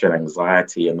depression,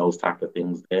 anxiety, and those type of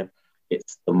things there.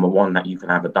 It's the one that you can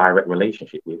have a direct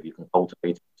relationship with. You can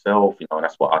cultivate it yourself, and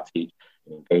that's what I teach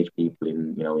and engage people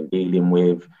in, in dealing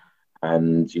with.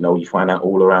 And, you find that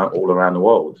all around the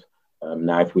world.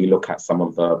 Now, if we look at some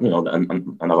of the,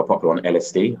 another popular one,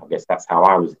 LSD, I guess that's how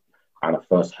I was kind of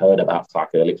first heard about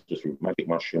psychedelics, just with magic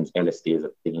mushrooms. LSD as a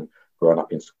thing, growing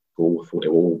up in school, thought they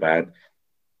were all bad.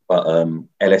 But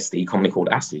LSD, commonly called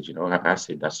acid,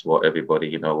 acid, that's what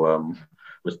everybody,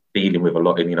 was dealing with a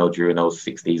lot in, during those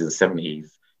 60s and 70s,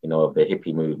 of the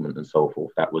hippie movement and so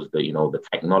forth. That was the, the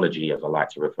technology, as I like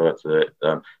to refer to it,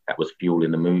 that was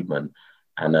fueling the movement.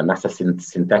 And that's a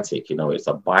synthetic, it's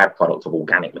a byproduct of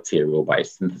organic material, but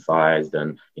it's synthesized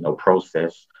and,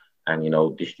 processed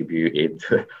and, distributed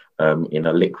in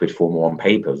a liquid form or on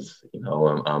papers,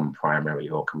 primarily,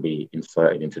 or can be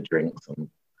inserted into drinks and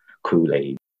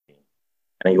Kool-Aid.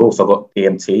 And you've also got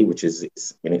DMT, which is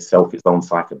in itself its own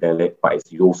psychedelic, but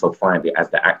you also find it as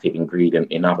the active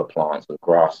ingredient in other plants and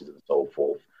grasses and so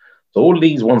forth. So all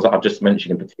these ones that I've just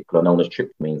mentioned in particular, known as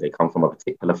tryptamines, they come from a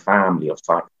particular family of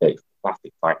psychedelics,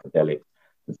 classic psychedelics.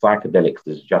 And psychedelics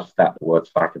is just that. The word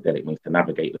psychedelic means to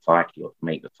navigate the psyche or to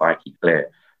make the psyche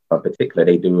clear. But in particular,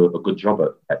 they do a good job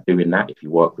at doing that if you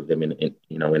work with them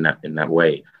in that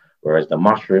way. Whereas the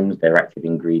mushrooms, their active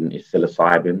ingredient is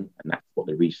psilocybin, and that's what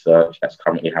the research that's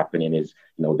currently happening is,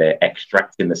 they're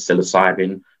extracting the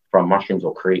psilocybin from mushrooms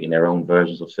or creating their own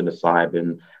versions of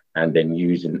psilocybin, and then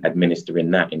administering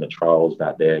that in the trials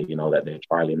that they're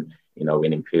trialing,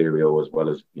 in Imperial as well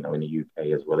as, in the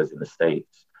UK as well as in the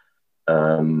States.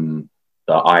 The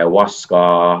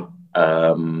ayahuasca,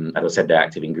 as I said, the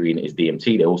active ingredient is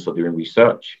DMT. They're also doing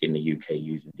research in the UK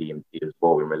using DMT as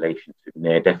well in relation to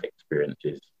near-death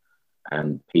experiences.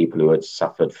 and people who had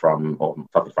suffered from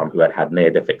who had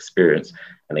near-death experience,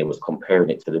 and they was comparing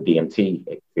it to the DMT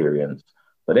experience.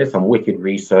 So there's some wicked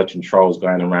research and trials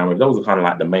going around with those are kind of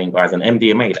like the main guys. And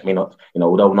MDMA, that may not,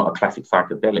 although not a classic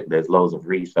psychedelic, there's loads of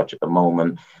research at the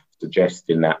moment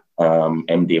suggesting that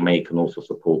MDMA can also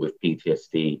support with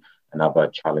PTSD and other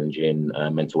challenging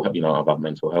mental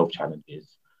health challenges.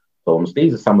 So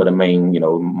these are some of the main,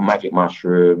 magic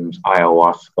mushrooms,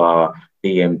 ayahuasca,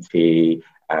 DMT,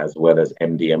 as well as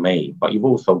MDMA. But you've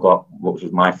also got, which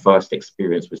was my first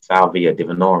experience with Salvia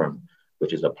divinorum,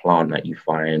 which is a plant that you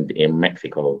find in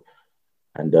Mexico.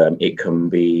 And it can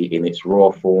be in its raw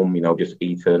form, just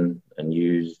eaten and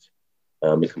used.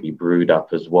 It can be brewed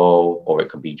up as well, or it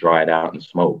can be dried out and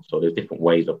smoked. So there's different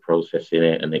ways of processing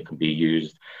it, and it can be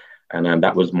used. And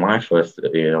that was my first,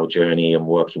 journey in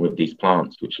working with these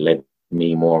plants, which led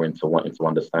me more into wanting to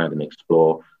understand and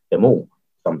explore them all to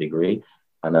some degree.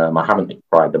 And I haven't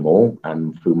tried them all.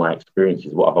 And through my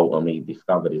experiences, what I've ultimately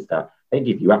discovered is that they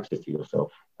give you access to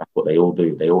yourself. That's what they all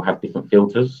do. They all have different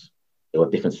filters. They have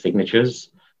different signatures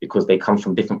because they come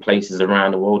from different places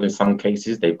around the world. In some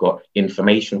cases, they've got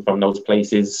information from those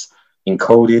places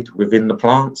encoded within the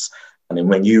plants. And then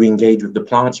when you engage with the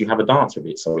plants, you have a dance with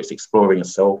it. So it's exploring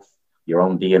yourself, your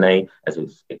own DNA, as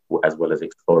well as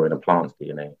exploring a plant's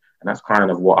DNA. And that's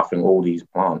kind of what I think all these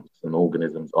plants and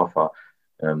organisms offer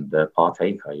the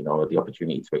partaker, the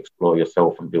opportunity to explore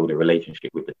yourself and build a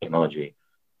relationship with the technology.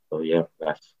 So yeah,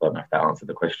 I don't know if that answered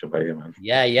the question, but yeah, man.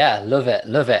 Yeah, love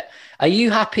it. Are you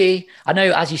happy? I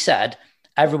know, as you said,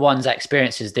 everyone's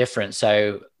experience is different.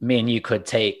 So me and you could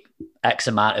take X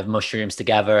amount of mushrooms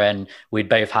together and we'd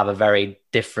both have a very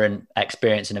different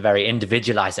experience and a very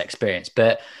individualized experience.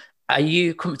 But are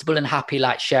you comfortable and happy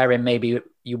like sharing maybe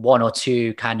you one or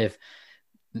two kind of,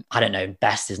 I don't know,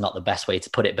 best is not the best way to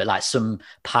put it, but like some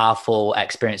powerful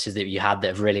experiences that you had that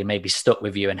have really maybe stuck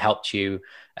with you and helped you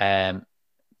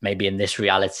maybe in this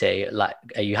reality? Like,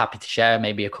 are you happy to share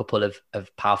maybe a couple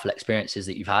of powerful experiences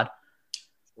that you've had?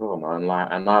 Sure, man.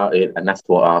 And that's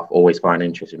what I've always found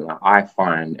interesting. Like, I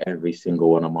find every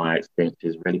single one of my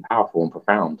experiences really powerful and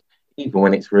profound, even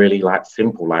when it's really like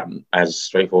simple, like as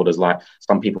straightforward as like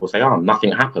some people say, "Oh,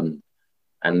 nothing happened,"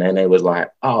 and then it was like,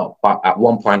 "Oh," but at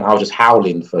one point I was just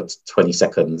howling for 20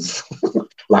 seconds.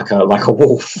 like a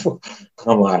wolf.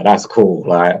 I'm like, that's cool.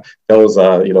 Like those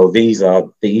are, these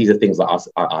are things that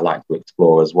I like to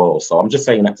explore as well. So I'm just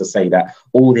saying that to say that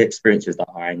all the experiences that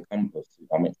I encompass,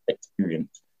 I'm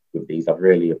experienced with these, I've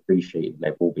really appreciated.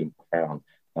 They've all been profound.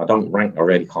 I don't rank. I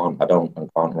really can't. I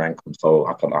can't rank them. So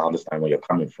I understand where you're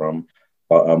coming from.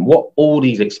 But what all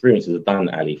these experiences have done,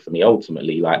 Ali, for me,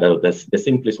 ultimately, like the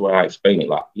simplest way I explain it,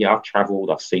 like, yeah, I've traveled,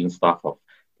 I've seen stuff, I've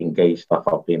engaged stuff,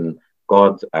 I've been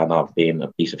God, and I've been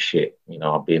a piece of shit.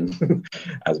 I've been,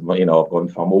 I've gone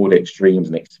from all the extremes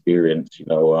and experienced,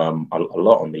 a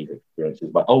lot on these experiences.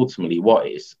 But ultimately, what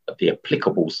is the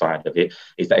applicable side of it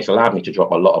is that it's allowed me to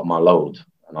drop a lot of my load.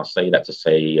 And I say that to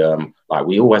say, like,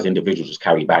 we all as individuals just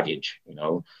carry baggage,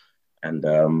 and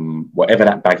whatever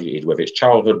that baggage is, whether it's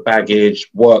childhood baggage,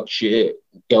 work shit,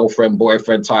 girlfriend,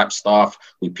 boyfriend type stuff,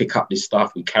 we pick up this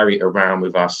stuff, we carry it around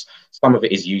with us. Some of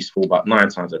it is useful, but 9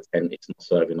 times out of 10, it's not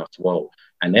serving us well.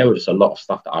 And there was just a lot of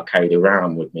stuff that I carried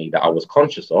around with me that I was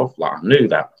conscious of. Like, I knew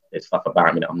that there's stuff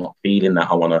about me that I'm not feeling, that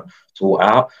I want to sort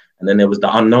out. And then there was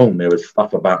the unknown. There was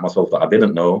stuff about myself that I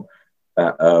didn't know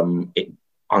that it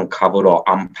uncovered or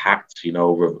unpacked,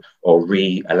 or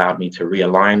allowed me to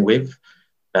realign with.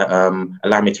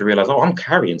 Allowed me to realize, I'm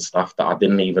carrying stuff that I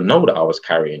didn't even know that I was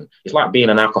carrying. It's like being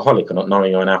an alcoholic and not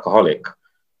knowing you're an alcoholic.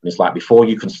 And it's like, before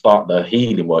you can start the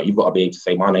healing work, you've got to be able to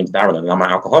say, my name's Darren and I'm an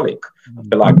alcoholic. I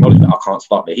feel like acknowledge that I can't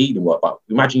start the healing work. But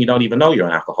imagine you don't even know you're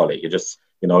an alcoholic. You're just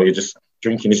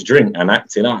drinking this drink and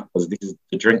acting up because this is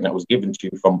the drink that was given to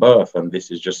you from birth. And this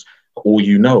is just all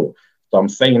you know. So I'm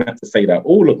saying that to say that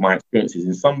all of my experiences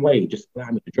in some way just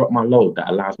allow me to drop my load that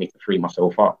allows me to free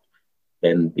myself up,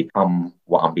 then become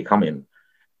what I'm becoming.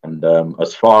 And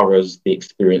as far as the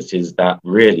experiences that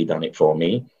really done it for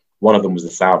me, one of them was the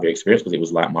salvia experience, because it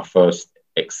was like my first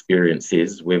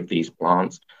experiences with these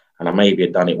plants. And I maybe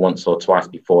had done it once or twice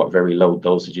before at very low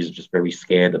dosages, just very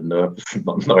scared and nervous,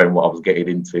 not knowing what I was getting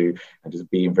into, and just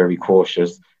being very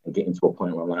cautious and getting to a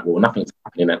point where I'm like, well, nothing's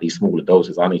happening at these smaller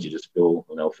doses. I need to just fill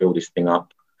this thing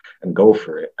up and go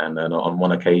for it. And then on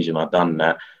one occasion I'd done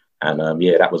that. And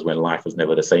that was when life was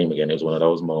never the same again. It was one of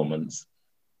those moments.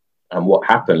 And what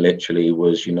happened literally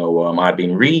was, I'd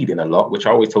been reading a lot, which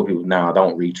I always tell people now, I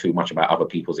don't read too much about other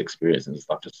people's experiences and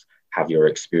stuff, just have your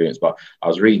experience. But I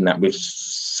was reading that with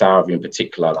salvia in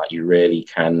particular, like you really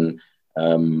can,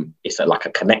 it's like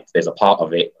a connect, there's a part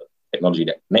of it technology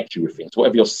that connects you with things.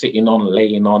 Whatever you're sitting on,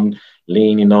 laying on,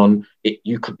 leaning on,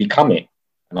 you could become it.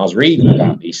 And I was reading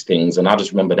about these things, and I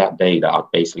just remember that day that I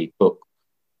basically took,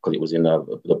 because it was in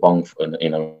the bong,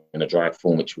 in a dried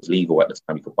form, which was legal at the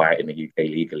time. You could buy it in the UK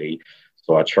legally.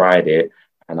 So I tried it,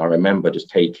 and I remember just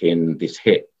taking this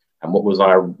hit. And what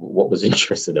was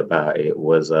interesting about it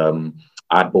was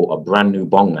I bought a brand new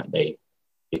bong that day,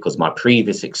 because my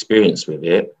previous experience with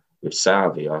it, with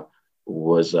salvia,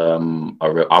 was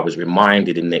I was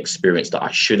reminded in the experience that I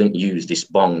shouldn't use this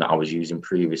bong that I was using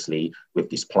previously with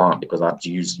this plant, because I'd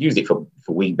use it for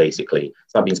weed, basically.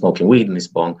 So I've been smoking weed in this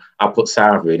bong. I put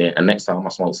salvia in it, and next time I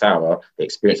smoke salvia, the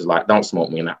experience is like, don't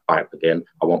smoke me in that pipe again.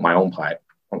 I want my own pipe.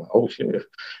 I'm like, oh shit. And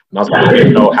I was like, I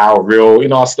didn't know how real,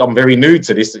 I'm very new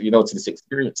to this, to this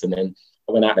experience. And then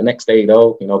I went out the next day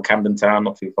though, Camden Town,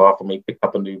 not too far from me, picked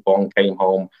up a new bong, came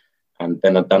home, and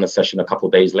then I'd done a session a couple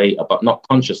of days later, but not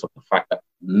conscious of the fact that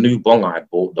the new bong I had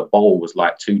bought, the bowl was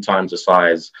like 2 times the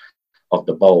size of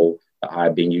the bowl that I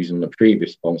had been using in the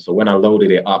previous bong. So when I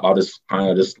loaded it up, I just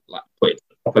kind of like put it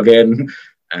up again,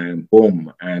 and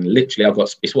boom. And literally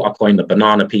it's what I call the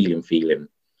banana peeling feeling,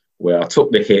 where I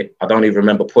took the hit. I don't even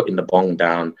remember putting the bong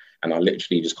down, and I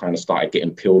literally just kind of started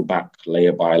getting peeled back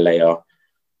layer by layer.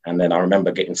 And then I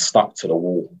remember getting stuck to the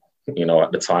wall,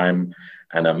 at the time.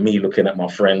 And me looking at my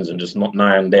friends and just not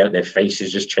knowing their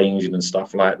faces just changing and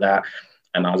stuff like that.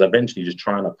 And I was eventually just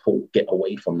trying to get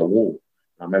away from the wall.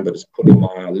 I remember just putting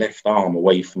my left arm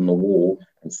away from the wall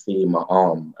and seeing my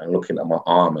arm and looking at my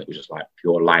arm. It was just like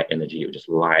pure light energy. It was just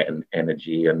light and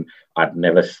energy. And I'd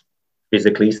never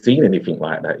physically seen anything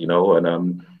like that,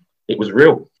 and it was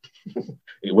real.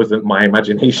 It wasn't my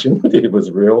imagination. It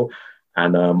was real.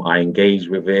 And I engaged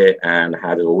with it and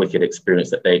had a wicked experience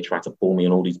that they tried to pull me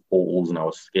in all these portals, and I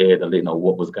was scared. I didn't know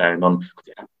what was going on because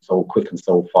it happened so quick and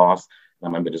so fast. And I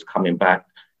remember just coming back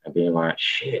and being like,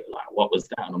 shit, like, what was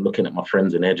that? And I'm looking at my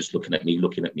friends and they're just looking at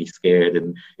me scared.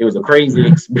 And it was a crazy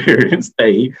experience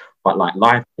day, but like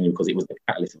life, because it was the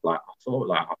catalyst of I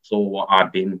saw what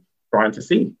I'd been trying to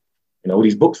see. All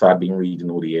these books I'd been reading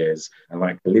all the years. And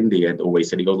like Kalindi had always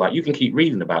said, he goes like, you can keep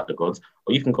reading about the gods,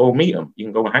 or you can go meet them. You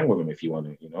can go hang with them if you want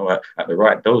to, at the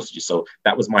right dosage. So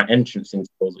that was my entrance into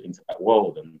that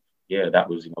world. And yeah, that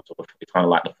was, it's kind of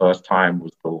like the first time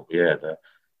was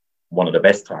one of the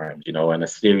best times, and a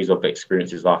series of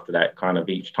experiences after that kind of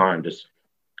each time just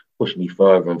pushed me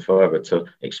further and further to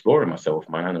exploring myself,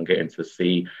 man, and getting to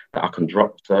see that I can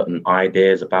drop certain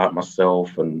ideas about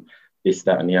myself and this,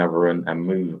 that, and the other, and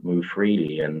move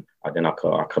freely. And then I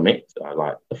commit. I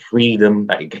like the freedom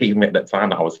that it gave me at that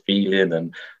time that I was feeling,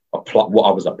 and what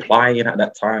I was applying at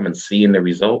that time and seeing the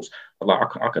results.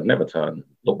 Like I could never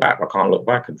look back. I can't look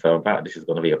back and turn back. This is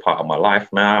going to be a part of my life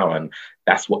now, and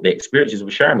that's what the experiences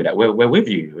were showing me, that we're with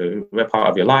you. We're part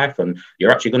of your life, and you're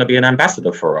actually going to be an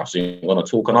ambassador for us. You're going to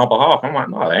talk on our behalf. I'm like,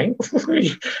 no, I ain't.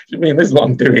 You mean this is what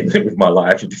I'm doing with my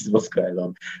life? This is what's going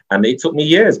on. And it took me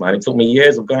years, man. It took me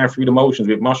years of going through the motions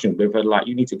with mushrooms. With like,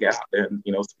 you need to get out there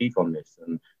and speak on this.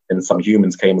 And then some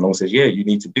humans came along and says, yeah, you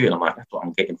need to do it. And I'm like, that's what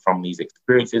I'm getting from these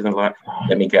experiences. And like,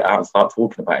 let me get out and start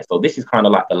talking about it. So this is kind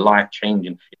of like the life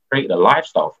changing. It created a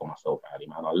lifestyle for myself, Ali,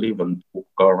 man. I live and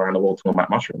go around the world talking about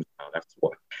mushrooms now. That's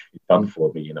what it's done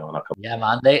for me, And yeah,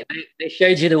 man. They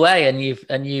showed you the way,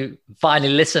 and you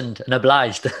finally listened and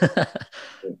obliged.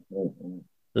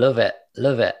 Love it.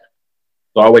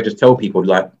 So I always just tell people,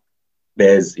 like,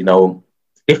 there's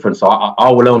difference. So I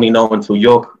will only know until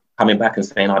you're coming back and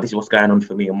saying, this is what's going on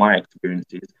for me and my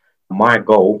experiences. My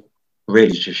goal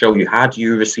really is to show you, how do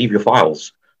you receive your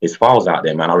files? There's files out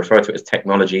there, man. I refer to it as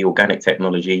technology, organic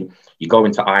technology. You go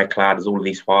into iCloud, there's all of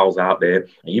these files out there,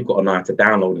 and you've got to know how to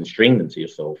download and stream them to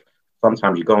yourself.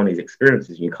 Sometimes you go on these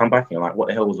experiences and you come back and you're like, what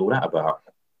the hell was all that about?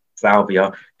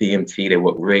 Salvia, DMT, they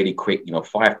work really quick,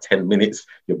 5-10 minutes,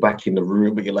 you're back in the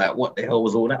room, and you're like, what the hell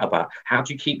was all that about? How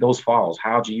do you keep those files?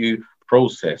 How do you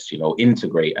process,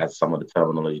 integrate, as some of the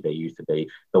terminology they use today,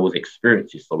 those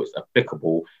experiences, so it's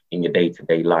applicable in your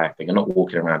day-to-day life, and you're not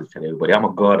walking around and telling everybody, I'm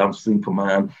a god, I'm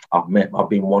Superman, I've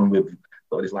been one with.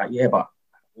 So it's like, yeah, but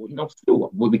still,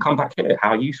 when we come back here,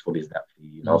 how useful is that for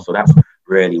you? So that's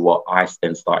really what I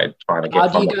then started trying to get.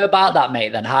 How do you go about that,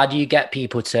 mate? Then how do you get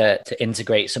people to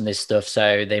integrate some of this stuff?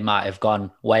 So they might have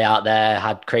gone way out there,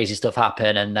 had crazy stuff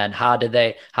happen, and then how do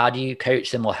you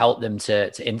coach them or help them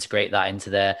to integrate that into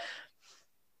their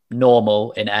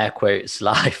normal, in air quotes,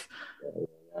 life?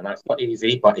 And that's not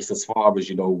easy, but it's as far as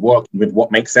working with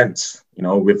what makes sense,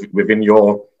 within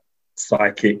your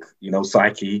psychic,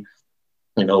 psyche,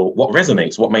 what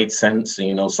resonates, what makes sense.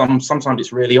 Sometimes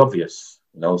it's really obvious,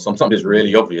 sometimes it's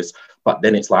really obvious, but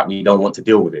then it's like we don't want to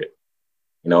deal with it.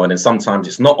 And then sometimes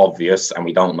it's not obvious and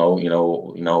we don't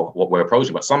know, what we're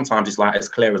approaching. But sometimes it's like as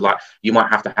clear as like you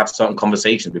might have to have certain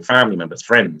conversations with family members,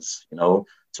 friends,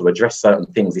 to address certain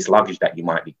things, this luggage that you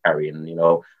might be carrying,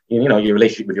 your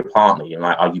relationship with your partner,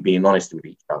 like, are you being honest with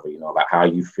each other, about how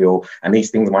you feel? And these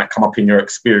things might come up in your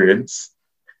experience.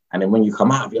 And then when you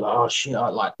come out, you're like, oh shit,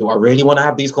 do I really want to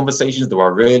have these conversations? Do I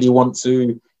really want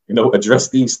to, address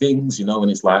these things,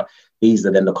 and it's like, these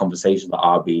are then the conversations that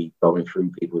I'll be going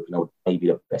through people with, maybe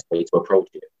the best way to approach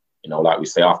it. Like we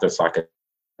say, after a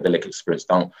psychedelic experience,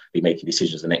 don't be making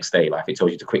decisions the next day. Like if it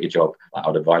tells you to quit your job, I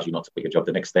would advise you not to quit your job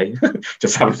the next day.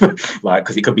 Just have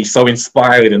because it could be so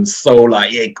inspired and so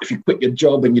yeah, if you quit your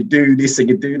job and you do this and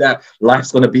you do that,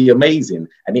 life's going to be amazing.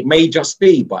 And it may just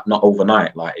be, but not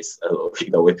overnight. Like it's,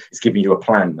 it's giving you a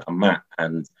plan, a map,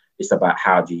 and it's about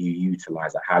how do you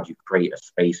utilize it? How do you create a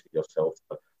space for yourself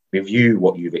to review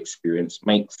what you've experienced,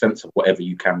 make sense of whatever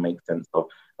you can make sense of,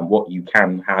 and what you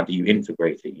can, how do you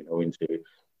integrate it,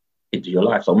 into your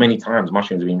life. So many times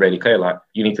mushrooms have been really clear, like,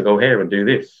 you need to go here and do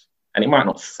this. And it might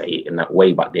not say it in that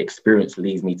way, but the experience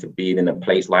leads me to being in a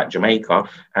place like Jamaica.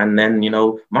 And then,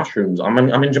 mushrooms, I'm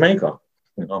in Jamaica.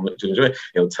 I'm literally enjoying it.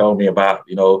 It'll tell me about,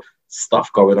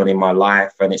 stuff going on in my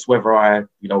life. And it's whether I,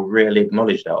 really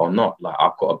acknowledge that or not. Like,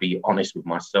 I've got to be honest with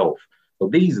myself. So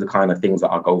these are the kind of things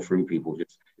that I go through, people.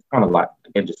 It's kind of like,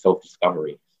 again, just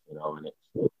self-discovery, and it's,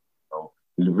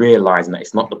 realizing that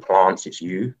it's not the plants, it's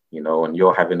you, and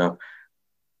you're having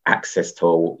access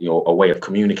to a way of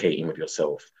communicating with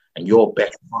yourself, and you're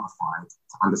best qualified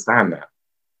to understand that.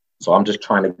 So I'm just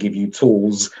trying to give you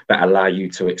tools that allow you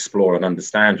to explore and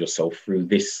understand yourself through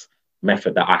this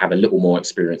method that I have a little more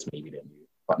experience maybe than you,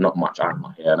 but not much. I'm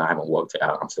not here and I haven't worked it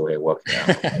out. I'm still here working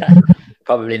it out.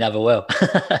 Probably never will.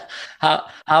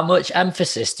 How much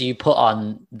emphasis do you put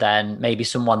on then maybe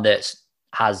someone that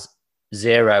has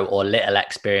zero or little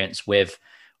experience with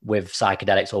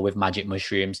psychedelics or with magic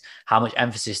mushrooms? How much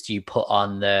emphasis do you put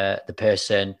on the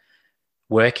person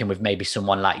working with maybe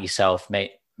someone like yourself,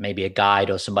 maybe a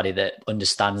guide or somebody that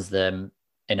understands them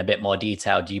in a bit more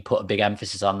detail? Do you put a big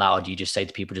emphasis on that, or do you just say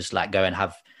to people, just go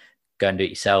and do it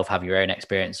yourself, have your own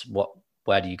experience?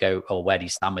 Where do you go, or where do you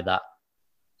stand with that?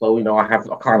 So, I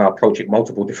kind of approach it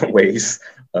multiple different ways.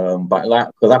 But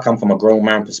because I come from a grown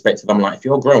man perspective, I'm like, if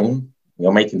you're grown,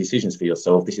 you're making decisions for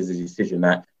yourself, this is a decision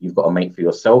that you've got to make for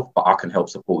yourself, but I can help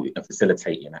support you and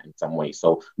facilitate you in that in some way.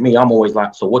 So I'm always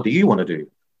like, so what do you want to do?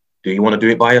 Do you want to do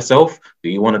it by yourself? Do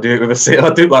you want to do it with a sitter?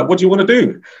 What do you want to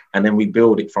do? And then we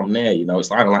build it from there. It's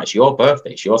kind of like, it's your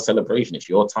birthday, it's your celebration, it's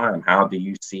your time. How do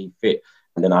you see fit?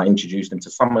 And then I introduce them to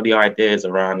some of the ideas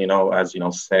around,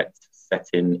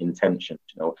 setting intentions,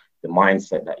 the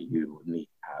mindset that you need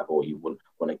to have, or you would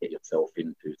want to get yourself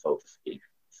into, so to speak,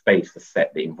 space to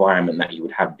set the environment that you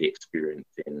would have the experience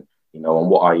in, and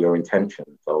what are your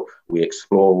intentions. So we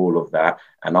explore all of that.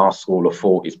 And our school of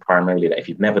thought is primarily that if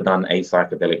you've never done a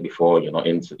psychedelic before, you're not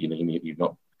into, you've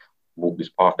not walked this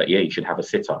path, that, you should have a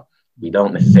sitter. We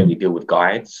don't necessarily deal with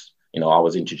guides. I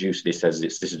was introduced to this as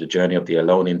this is the journey of the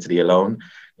alone into the alone.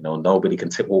 Nobody can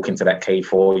walk into that cave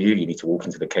for you. You need to walk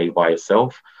into the cave by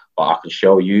yourself. But I can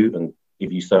show you and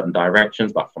give you certain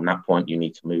directions. But from that point, you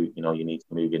need to move. You need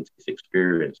to move into this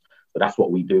experience. So that's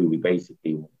what we do. We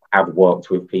basically have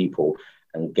worked with people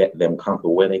and get them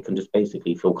comfortable where they can just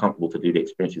basically feel comfortable to do the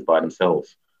experiences by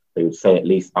themselves. They would say at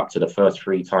least up to the first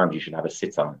 3 times you should have a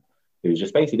sitter who's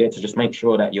just basically there to just make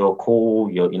sure that you're cool.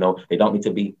 They don't need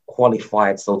to be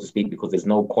qualified, so to speak, because there's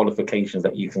no qualifications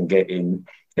that you can get in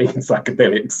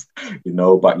psychedelics,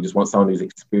 but you just want someone who's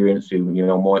experienced, who,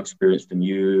 more experienced than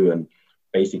you, and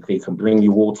basically can bring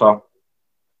you water,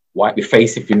 wipe your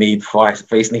face if you need,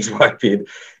 face needs wiping,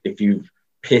 if you've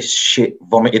pissed, shit,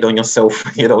 vomited on yourself,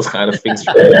 those kind of things.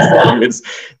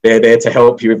 They're there to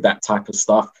help you with that type of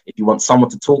stuff. If you want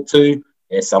someone to talk to,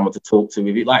 there's someone to talk to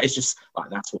with you. It's just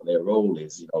that's what their role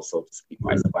is, so to speak.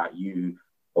 It's about you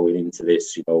going into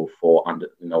this, with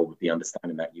the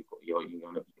understanding that you're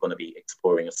going to be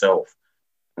exploring yourself,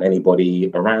 and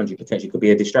anybody around you potentially could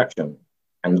be a distraction.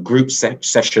 And group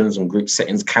sessions and group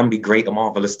settings can be great and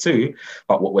marvelous too.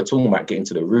 But what we're talking about, getting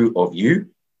to the root of you,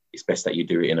 it's best that you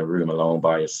do it in a room alone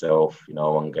by yourself,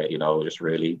 and get, just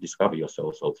really discover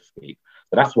yourself, so to speak.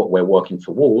 So that's what we're working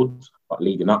towards. But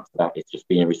leading up to that, it's just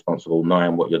being responsible,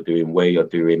 knowing what you're doing, where you're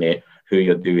doing it, who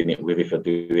you're doing it with, if you're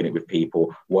doing it with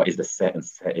people, what is the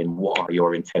setting, what are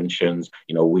your intentions?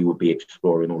 We would be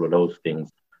exploring all of those things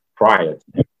prior to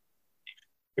the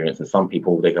experience. And some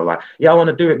people, they go like, yeah, I want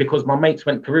to do it because my mates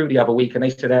went Peru the other week and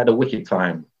they said they had a wicked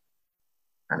time.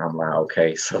 And I'm like,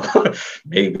 okay, so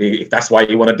maybe if that's why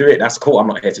you want to do it, that's cool. I'm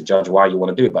not here to judge why you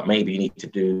want to do it, but maybe you need to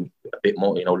do a bit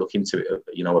more, look into it,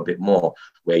 a bit more,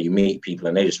 where you meet people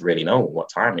and they just really know what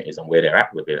time it is and where they're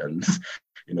at with it. And,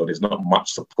 there's not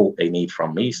much support they need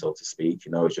from me, so to speak.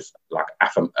 It's just like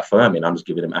affirming. I'm just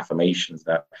giving them affirmations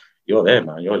that you're there,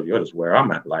 man. You're just where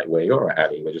I'm at, like where you're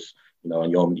at. We're just,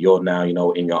 and you're now,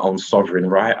 in your own sovereign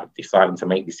right of deciding to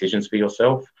make decisions for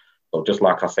yourself. So just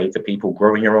like I say to people,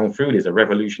 growing your own food is a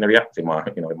revolutionary act from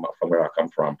where I come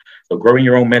from. So growing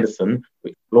your own medicine,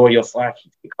 explore your psyche,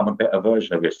 become a better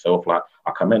version of yourself. Like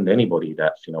I commend anybody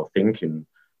that's, thinking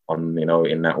on,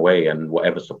 in that way, and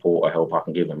whatever support or help I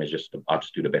can give them is I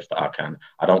just do the best that I can.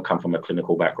 I don't come from a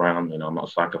clinical background. I'm not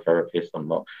a psychotherapist. I'm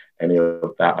not any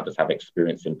of that. I just have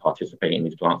experience in participating in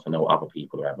these plants. I know other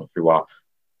people are having through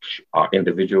our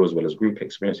individual as well as group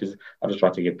experiences. I just try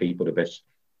to give people the best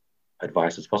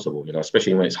advice as possible,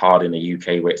 especially when it's hard in the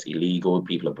UK where it's illegal,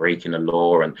 people are breaking the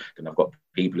law, and then I've got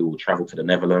people who will travel to the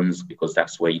Netherlands because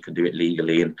that's where you can do it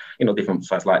legally, and different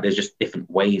sites. Like there's just different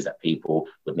ways that people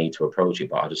would need to approach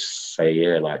it, but I just say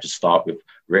just start with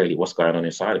really what's going on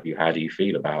inside of you. How do you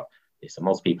feel about this? And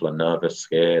most people are nervous,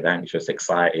 scared, anxious,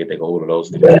 excited. They got all of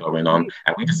those things going on,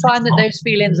 and we just find that those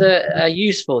feelings are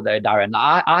useful though, Darren.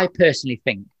 I personally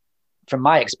think from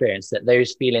my experience that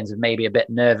those feelings of maybe a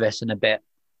bit nervous and a bit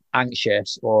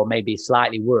anxious or maybe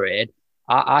slightly worried,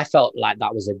 I felt like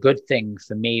that was a good thing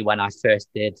for me when I first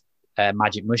did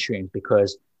magic mushrooms,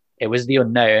 because it was the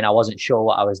unknown. I wasn't sure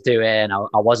what I was doing. I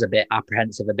was a bit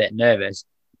apprehensive, a bit nervous,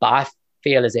 but I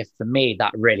feel as if for me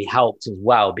that really helped as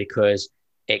well, because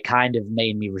it kind of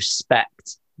made me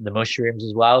respect the mushrooms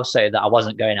as well, so that I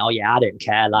wasn't going, oh yeah, I don't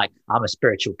care, like I'm a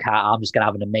spiritual cat, I'm just gonna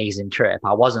have an amazing trip.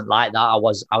 I wasn't like that.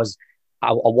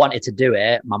 I wanted to do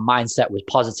it. My mindset was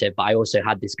positive, but I also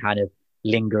had this kind of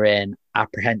lingering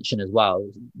apprehension as well.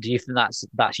 Do you think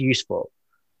that's useful?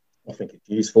 I think it's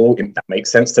useful. That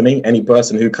makes sense to me. Any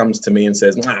person who comes to me and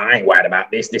says, nah, I ain't worried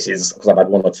about this. This is, because I've had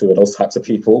one or two of those types of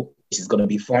people. This is going to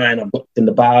be fine. I've got it in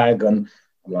the bag. And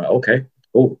I'm like, okay,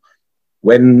 cool.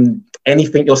 When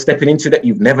anything you're stepping into that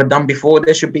you've never done before,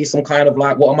 there should be some kind of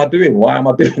like, what am I doing? Why am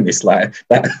I doing this? Like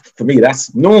that, for me,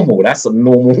 that's normal. That's a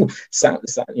normal sound,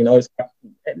 it's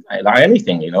like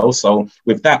anything, So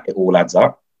with that, it all adds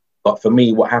up. But for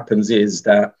me, what happens is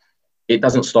that it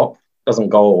doesn't stop, doesn't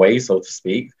go away, so to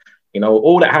speak.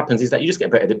 All that happens is that you just get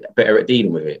better at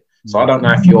dealing with it. So I don't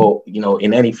know if you're,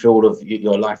 in any field of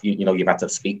your life, you've had to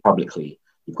speak publicly.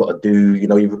 You've got to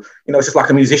do, it's just like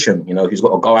a musician, who's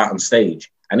got to go out on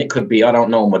stage. And it could be, I don't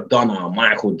know, Madonna or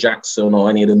Michael Jackson or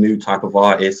any of the new type of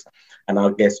artists. And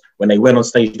I guess when they went on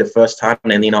stage the first time,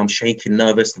 and then, I'm shaking,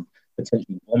 nervous,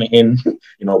 potentially vomiting,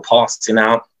 passing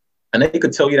out. And they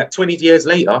could tell you that 20 years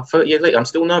later, 30 years later, I'm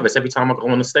still nervous every time I go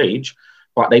on the stage.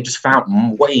 But they just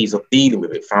found ways of dealing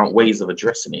with it, found ways of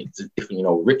addressing it. Just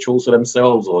different, rituals for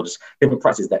themselves, or just different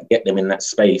practices that get them in that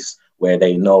space where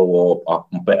they know or are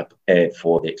better prepared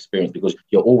for the experience, because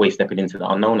you're always stepping into the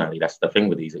unknown, Ali. That's the thing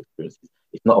with these experiences.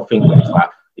 It's not a thing where it's like,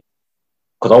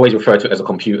 because I always refer to it as a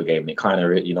computer game, and it kind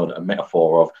of, a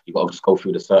metaphor of you've got to just go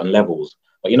through the certain levels.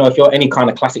 But, if you're any kind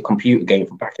of classic computer game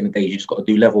from back in the day, you just got to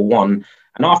do level 1.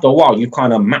 And after a while, you've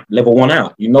kind of mapped level 1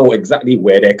 out. You know exactly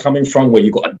where they're coming from, where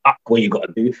you got to duck, where you got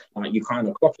to do, like you kind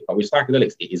of clock it. But with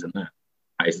psychedelics, it isn't that.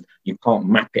 You can't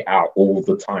map it out all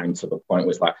the time to the point where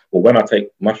it's like, well, when I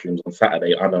take mushrooms on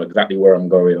Saturday, I know exactly where I'm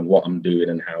going and what I'm doing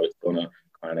and how it's going to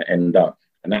kind of end up.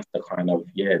 And that's the kind of,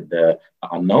 the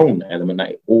unknown element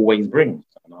that it always brings.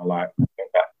 And I think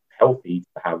that's healthy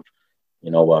to have,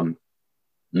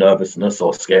 nervousness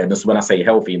or scaredness. When I say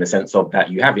healthy, in the sense of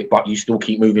that you have it, but you still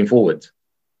keep moving forward.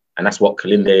 And that's what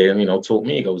Kalinde, taught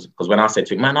me. He goes, because when I said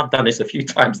to him, man, I've done this a few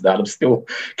times now, I'm still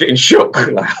getting shook.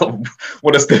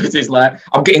 What is like,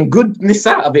 I'm getting goodness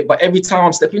out of it, but every time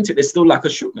I step into it, there's still like a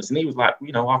shookness. And he was like,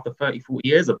 after 30, 40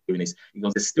 years of doing this, he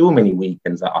goes, there's still many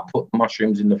weekends that I put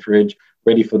mushrooms in the fridge,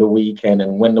 ready for the weekend.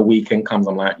 And when the weekend comes,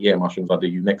 I'm like, yeah, mushrooms, I'll do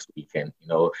you next weekend,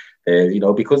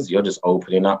 because you're just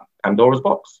opening up Pandora's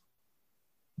box.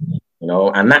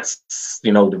 And that's,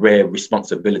 the rare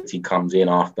responsibility comes in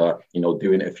after,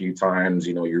 doing it a few times,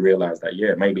 you realize that,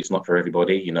 maybe it's not for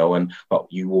everybody, but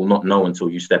you will not know until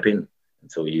you step in,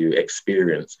 until you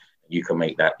experience, you can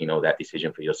make that, that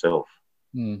decision for yourself.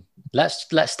 Let's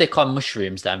stick on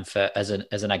mushrooms then as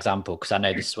an example, because I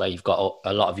know this is where you've got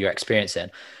a lot of your experience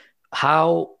in.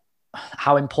 How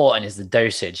important is the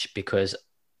dosage? Because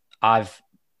I've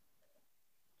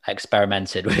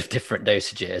experimented with different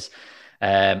dosages.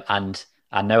 And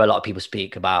I know a lot of people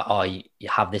speak about, you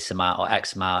have this amount or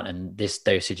X amount, and this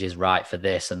dosage is right for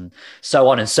this, and so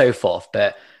on and so forth.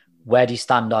 But where do you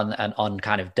stand on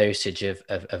kind of dosage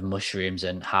of mushrooms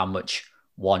and how much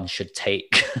one should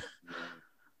take?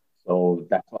 So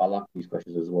that's why I like these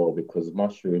questions as well, because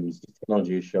mushrooms, the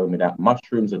technology has shown me that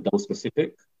mushrooms are dose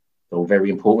specific. So very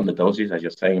important, the doses, as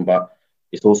you're saying, but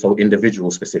it's also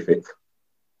individual specific.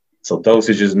 So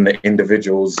dosages in the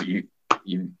individuals,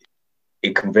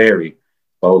 it can vary.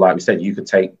 So like we said, you could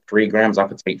take 3 grams, I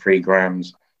could take 3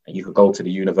 grams, and you could go to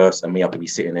the universe and me, I could be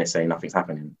sitting there saying nothing's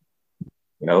happening.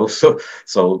 You know,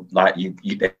 so like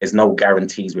there's no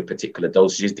guarantees with particular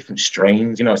dosages, different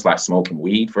strains. You know, it's like smoking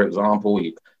weed, for example.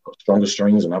 You've got stronger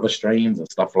strains and other strains and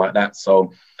stuff like that.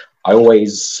 So I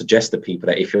always suggest to people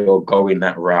that if you're going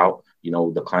that route, you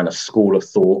know, the kind of school of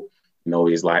thought, you know,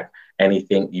 is like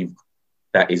anything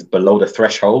that is below the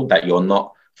threshold that you're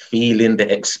not feeling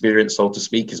the experience, so to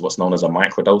speak, is what's known as a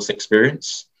microdose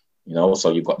experience. You know, so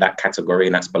you've got that category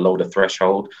and that's below the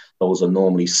threshold. Those are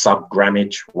normally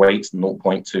sub-grammage weights,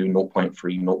 0.2,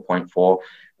 0.3, 0.4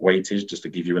 weightage, just to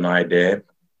give you an idea.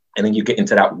 And then you get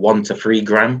into that 1 to 3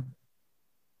 gram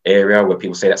area where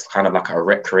people say that's kind of like a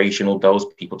recreational dose.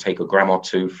 People take a gram or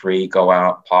 2, 3, go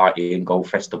out, party and go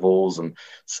festivals and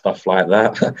stuff like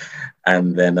that.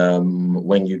 And then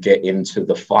when you get into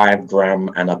the 5 gram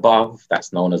and above,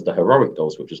 that's known as the heroic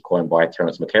dose, which was coined by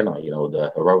Terence McKenna, you know,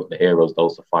 the hero's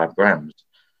dose of 5 grams.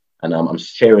 And I'm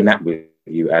sharing that with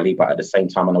you, Ali, but at the same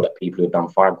time, I know that people who've done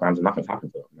 5 grams and nothing's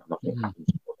happened to them. Nothing happens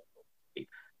to them.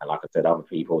 And like I said, other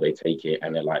people, they take it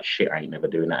and they're like, shit, I ain't never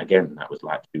doing that again. That was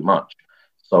like too much.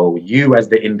 So you as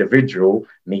the individual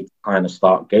need to kind of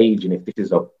start gauging if this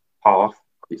is a path,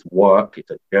 it's work,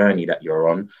 it's a journey that you're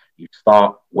on. You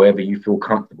start wherever you feel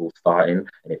comfortable starting.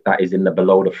 And if that is in the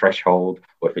below the threshold,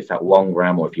 or if it's at 1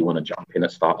 gram, or if you want to jump in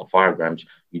at start at 5 grams,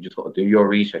 you just got to do your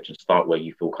research and start where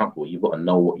you feel comfortable. You've got to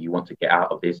know what you want to get out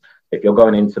of this. If you're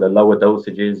going into the lower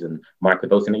dosages and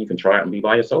microdosing, you can try it and be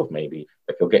by yourself maybe.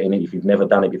 If you're getting in, if you've never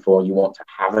done it before and you want to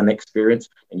have an experience,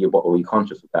 and you've got to be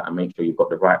conscious of that and make sure you've got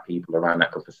the right people around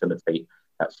that can facilitate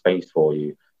that space for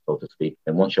you, so to speak.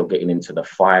 And once you're getting into the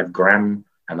 5 gram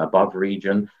and above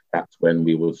region, that's when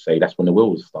we will say that's when the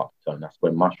wheels start to turn. That's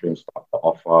when mushrooms start to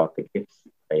offer the gifts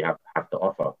they have to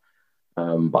offer.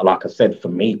 But like I said, for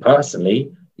me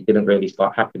personally, it didn't really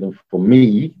start happening for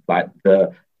me. Like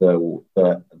the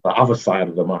other side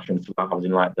of the mushrooms, I was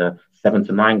in like the 7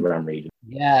 to 9 gram region.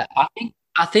 Yeah,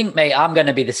 I think, mate, I'm going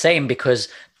to be the same because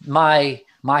my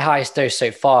highest dose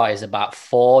so far is about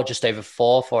 4, just over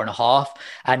 4.5,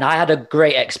 and I had a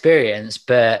great experience,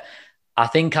 but I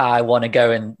think I want to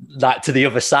go and like to the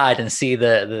other side and see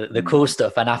the cool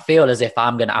stuff. And I feel as if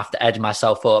I'm going to have to edge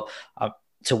myself up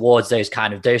towards those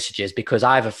kind of dosages, because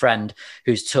I have a friend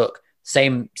who's took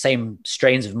same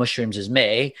strains of mushrooms as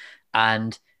me,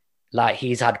 and like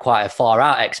he's had quite a far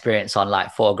out experience on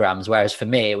like 4 grams. Whereas for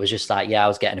me, it was just like, yeah, I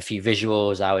was getting a few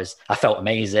visuals. I felt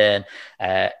amazing,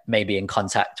 maybe in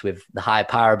contact with the higher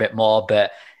power a bit more.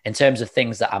 But in terms of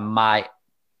things that I might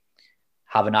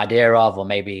have an idea of, or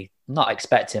maybe not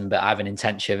expecting, but I have an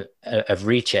intention of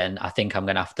reaching, I think I'm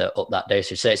going to have to up that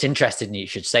dosage. So it's interesting you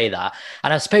should say that.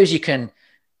 And I suppose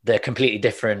they're completely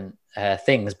different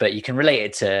things, but you can relate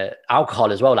it to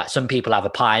alcohol as well. Like some people have a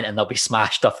pint and they'll be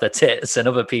smashed off their tits, and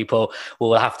other people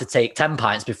will have to take 10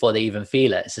 pints before they even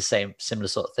feel it. It's the similar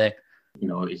sort of thing. You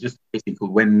know, it's just basically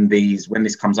when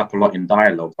this comes up a lot in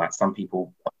dialogue, like some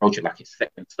people approach it like it's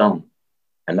set in stone.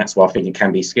 And that's why I think it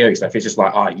can be scary. So if it's just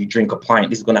like, you drink a pint,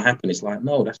 this is going to happen. It's like,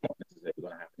 no, that's not necessarily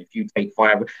going to happen. If you take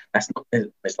 5, that's not,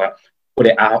 it's like, put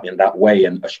it out in that way.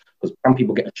 And because some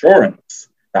people get assurance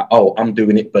that, I'm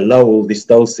doing it below this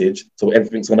dosage, so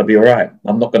everything's going to be all right.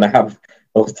 I'm not going to have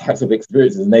those types of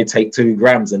experiences. And they take 2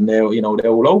 grams and they're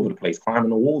all over the place,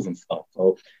 climbing the walls and stuff.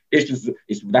 So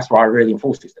that's why I really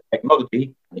enforce this. The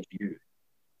technology, and it's you.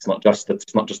 It's not just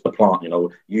the plant.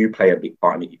 You play a big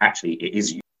part in it. Actually, it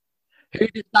is you. Who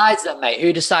decides that, mate?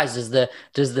 Who decides? Does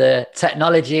the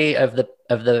technology of the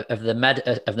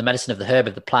medicine, of the herb,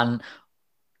 of the plant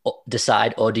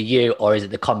decide, or do you, or is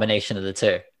it the combination of the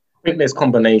two? I think there's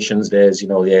combinations. They're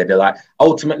like,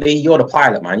 ultimately you're the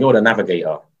pilot, man. You're the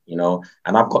navigator, and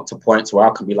I've got to points where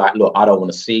I can be like, look, I don't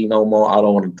want to see no more. I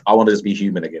want to just be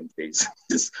human again, please.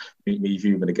 Just make me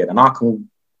human again. And I can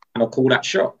kind of call that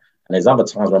shot. And there's other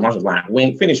times where I'm just like, we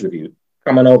ain't finished with you.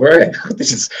 Coming over here.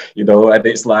 This is, and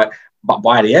it's like, but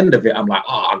by the end of it, I'm like,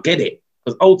 I get it.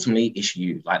 Because ultimately, it's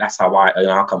you. Like, that's how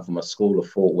I come from a school of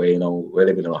thought where, we're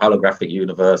living in a holographic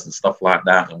universe and stuff like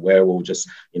that. And we're all just,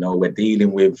 we're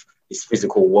dealing with this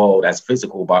physical world as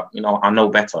physical. But, I know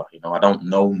better. I don't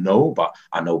know, but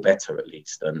I know better at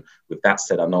least. And with that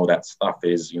said, I know that stuff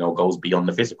is, goes beyond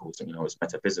the physical. So, it's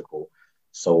metaphysical.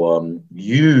 So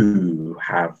you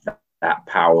have that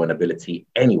power and ability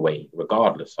anyway,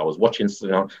 regardless. I was watching, just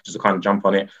to kind of jump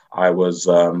on it, I was,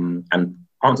 and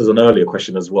answers an earlier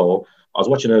question as well, I was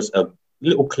watching a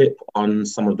little clip on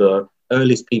some of the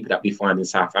earliest people that we find in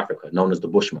South Africa, known as the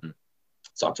Bushmen.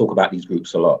 So I talk about these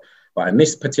groups a lot. But in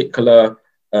this particular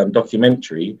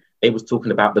documentary, they was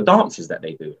talking about the dances that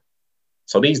they do.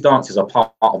 So these dances are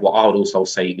part of what I would also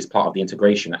say is part of the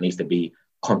integration that needs to be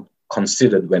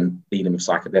considered when dealing with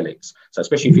psychedelics. So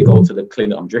especially if you go to the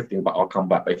clinic, I'm drifting, but I'll come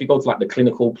back. But if you go to like the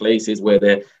clinical places where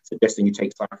they're suggesting you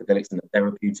take psychedelics and the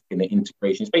therapeutic and the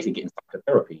integration, it's basically getting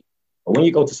psychotherapy. But when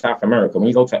you go to South America, when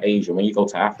you go to Asia, when you go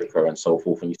to Africa and so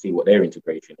forth, and you see what their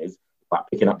integration is, like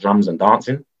picking up drums and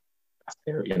dancing, that's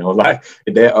their, like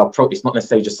their approach. It's not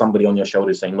necessarily just somebody on your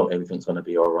shoulder saying, look, everything's going to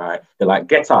be all right. They're like,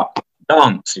 get up,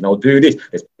 dance, do this.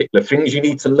 There's particular things you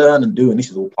need to learn and do. And this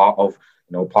is all part of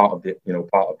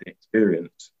the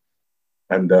experience.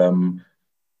 And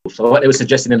so what they were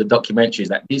suggesting in the documentary is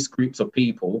that these groups of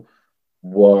people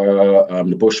were,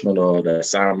 the Bushmen or the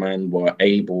Salman, were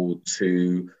able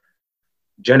to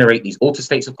generate these altered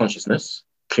states of consciousness,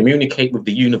 communicate with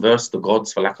the universe, the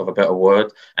gods, for lack of a better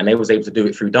word, and they was able to do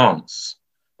it through dance.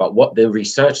 But what the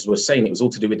researchers were saying, it was all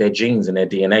to do with their genes and their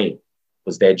DNA.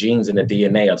 Was their genes and the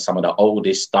DNA are some of the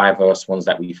oldest, diverse ones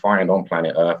that we find on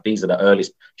planet Earth. These are the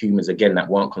earliest humans, again, that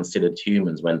weren't considered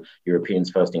humans when Europeans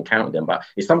first encountered them. But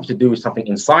it's something to do with something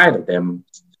inside of them,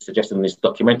 suggested in this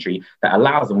documentary, that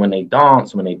allows them, when they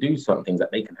dance, when they do certain things,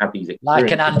 that they can have these experiences.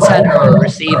 Like an antenna or a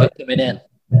receiver coming in.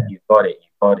 You got it.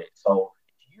 So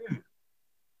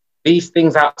these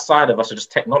things outside of us are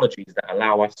just technologies that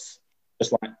allow us,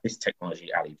 just like this technology,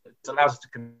 Ali, it allows us to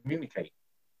communicate.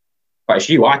 But it's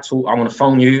you, I'm going to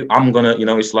phone you, I'm going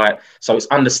to, it's like, so it's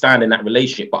understanding that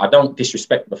relationship, but I don't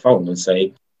disrespect the phone and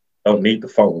say, don't need the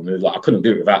phone. Like, I couldn't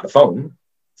do it without the phone.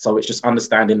 So it's just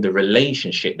understanding the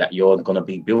relationship that you're going to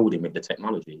be building with the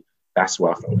technology. That's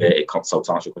where I think it comes. So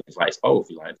to answer your question, it's like, it's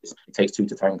both. Like, it takes two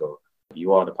to tango.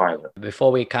 You are the pilot.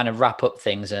 Before we kind of wrap up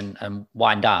things and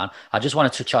wind down, I just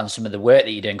want to touch on some of the work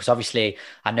that you're doing, because obviously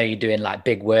I know you're doing like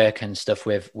big work and stuff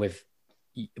with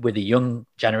the young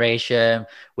generation,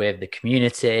 with the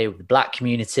community, with the Black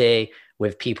community,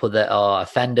 with people that are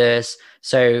offenders.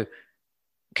 So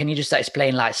can you just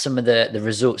explain like some of the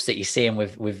results that you're seeing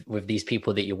with these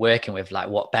people that you're working with, like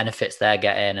what benefits they're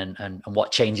getting and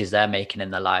what changes they're making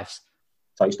in their lives?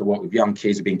 So I used to work with young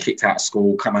kids who've been kicked out of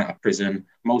school, come out of prison.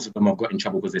 Most of them have got in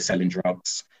trouble because they're selling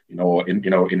drugs, in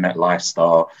that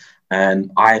lifestyle.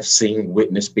 And I've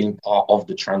witnessed being part of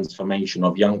the transformation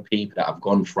of young people that have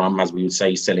gone from, as we would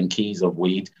say, selling keys of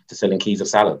weed to selling keys of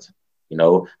salad.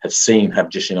 Have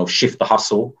just shift the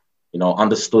hustle,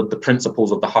 understood the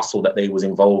principles of the hustle that they was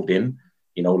involved in,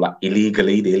 like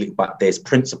illegally, but there's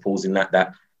principles in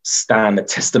that stand the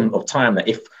testament of time that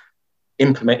if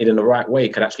implemented in the right way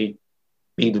could actually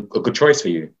be a good choice for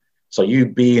you. So you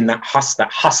being that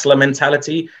hustler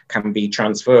mentality can be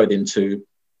transferred into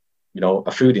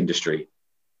a food industry,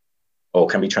 or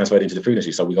can be transferred into the food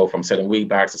industry. So we go from selling weed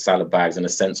bags to salad bags in a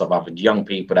sense of other young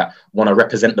people that want to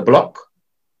represent the block.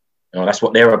 That's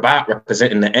what they're about,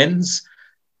 representing the ends.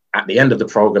 At the end of the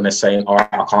program, they're saying, all right,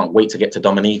 I can't wait to get to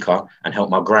Dominica and help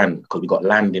my gran, because we got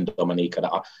land in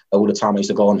Dominica. All the time I used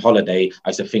to go on holiday, I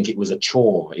used to think it was a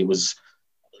chore. It was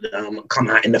come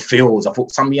out in the fields. I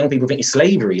thought some young people think it's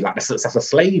slavery, like that's a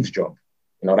slave's job.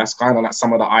 That's kind of like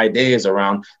some of the ideas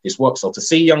around this work. So to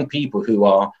see young people who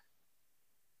are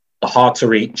the hard to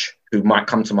reach, who might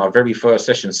come to my very first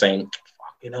session saying,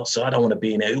 so I don't want to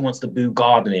be in there. Who wants to do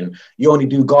gardening? You only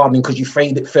do gardening because you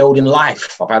failed in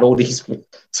life. I've had all these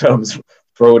terms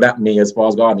thrown at me as far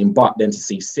as gardening, but then to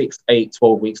see 6, 8,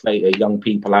 12 weeks later, young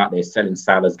people out there selling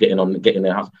salads, getting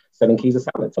their house, selling keys of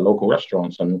salad to local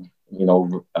restaurants and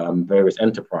various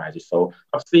enterprises. So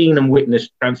I've seen and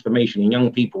witnessed transformation in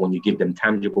young people when you give them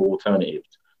tangible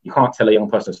alternatives. You can't tell a young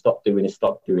person stop doing this,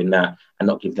 stop doing that, and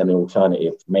not give them an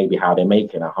alternative to maybe how they're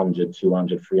making 100,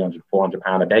 200, 300, 400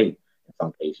 pounds a day in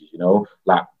some cases,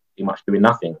 like pretty much doing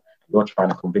nothing. You're trying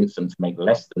to convince them to make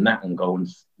less than that and go and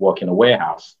work in a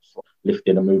warehouse,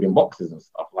 lifting and moving boxes and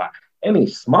stuff. Like any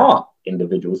smart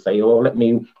individuals say, let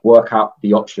me work out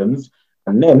the options.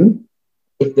 And then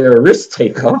if they're a risk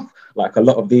taker, like a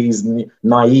lot of these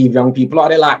naive young people are,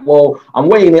 they're like, well, I'm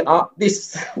weighing it up.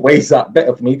 This weighs up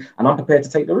better for me. And I'm prepared to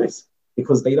take the risk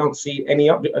because they don't see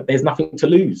there's nothing to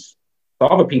lose. So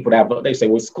other people they say,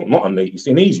 well, it's not it's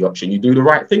an easy option. You do the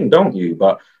right thing, don't you?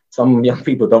 But some young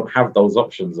people don't have those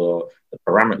options or the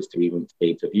parameters to even be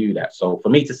able to view that. So for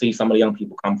me to see some of the young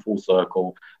people come full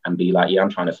circle and be like, yeah, I'm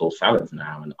trying to sell salads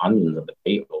now and onions and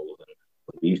potatoes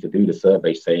and We used to do the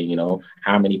survey saying, you know,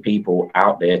 how many people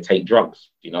out there take drugs?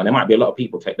 You know, and there might be a lot of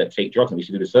people take drugs, and we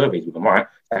should do the surveys with them, right?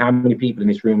 So how many people in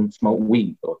this room smoke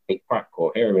weed or take crack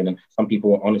or heroin? And some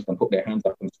people are honest and put their hands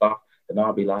up and stuff. And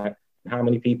I'll be like, how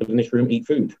many people in this room eat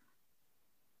food?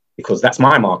 Because that's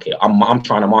my market. I'm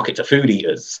trying to market to food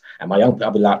eaters. And my young people,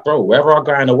 I'll be like, bro, wherever I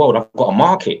go in the world, I've got a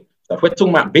market. So if we're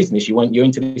talking about business, you're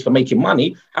into this for making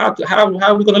money. How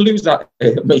are we going to lose that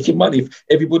making money if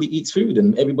everybody eats food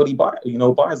and everybody buys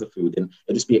the food? And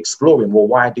it'll just be exploring. Well,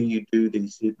 why do you do the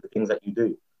things that you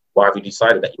do? Why have you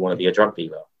decided that you want to be a drug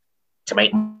dealer? To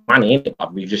make money.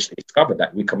 We've just discovered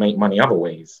that we can make money other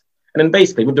ways. And then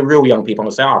basically with the real young people, I'm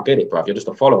gonna say, I get it, bruv. You're just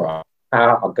a follower.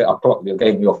 I'll clock your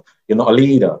game. You're not a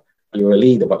leader. You're a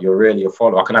leader, but you're really a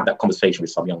follower. I can have that conversation with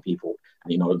some young people.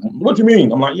 And, you know, what do you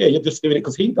mean? I'm like, yeah, you're just doing it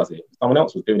because he does it. Someone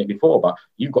else was doing it before, but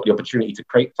you've got the opportunity to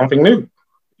create something new.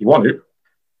 If you want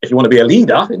to be a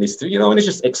leader in this, you know, and it's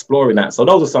just exploring that. So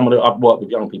those are some of the, I've worked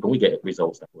with young people. We get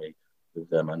results that way with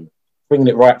them. And bringing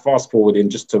it right fast forward in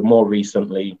just to more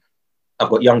recently, I've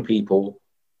got young people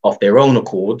of their own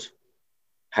accord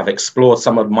have explored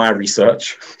some of my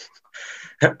research.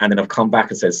 And then I've come back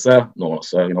and said, sir, no, not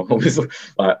sir, you know,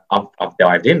 I've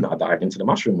dived into the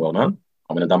mushroom world, man.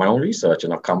 I'm going to do my own research,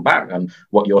 and I've come back, and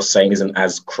what you're saying isn't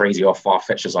as crazy or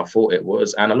far-fetched as I thought it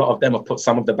was. And a lot of them have put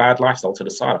some of the bad lifestyle to the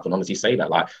side. I can honestly say that,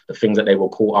 like the things that they were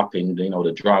caught up in, you know,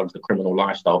 the drugs, the criminal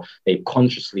lifestyle, they've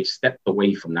consciously stepped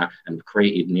away from that and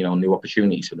created, you know, new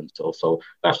opportunities for themselves. So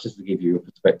that's just to give you a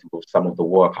perspective of some of the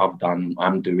work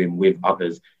I'm doing with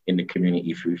others in the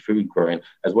community through food growing,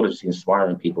 as well as just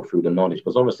inspiring people through the knowledge.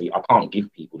 Because obviously I can't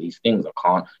give people these things. I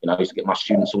can't, you know, I used to get my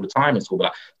students all the time in school, be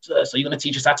like, sir, so you're going to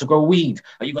teach us how to grow weed?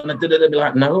 Are you going to be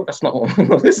like, no, that's not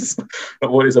what this is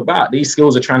not what it's about. These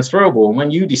skills are transferable. And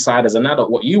when you decide as an adult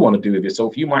what you want to do with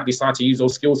yourself, you might decide to use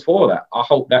those skills for that. I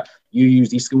hope that you use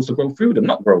these skills to grow food and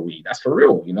not grow weed. That's for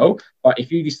real, you know. But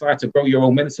if you decide to grow your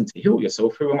own medicine to heal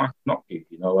yourself, who am I to not you,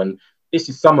 you know? And this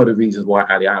is some of the reasons why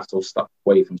I'm so stuck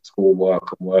away from school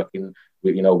work and working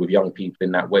with, you know, with young people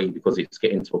in that way, because it's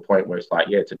getting to a point where it's like,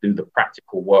 yeah, to do the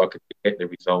practical work and to get the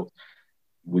results,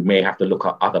 we may have to look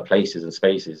at other places and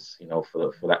spaces, you know,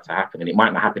 for that to happen. And it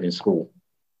might not happen in school.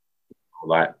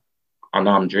 Like, I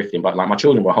know I'm drifting, but like my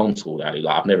children were homeschooled, Ali.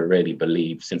 Like, I've never really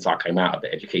believed since I came out of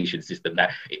the education system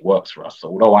that it works for us. So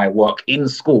although I work in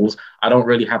schools, I don't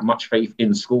really have much faith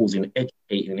in schools in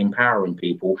educating and empowering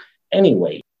people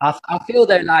anyway. I feel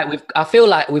though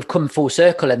like we've come full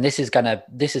circle, and this is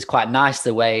quite nice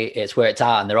the way it's worked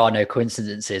out, and there are no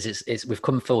coincidences. We've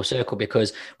come full circle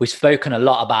because we've spoken a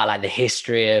lot about like the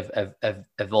history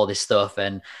of all this stuff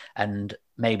and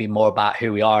maybe more about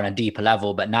who we are on a deeper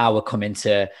level. But now we're coming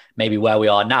to maybe where we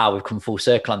are now. We've come full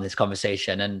circle on this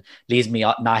conversation, and leads me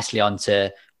nicely onto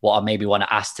what I maybe want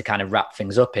to ask to kind of wrap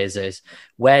things up is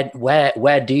where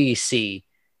do you see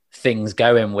things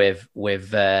going with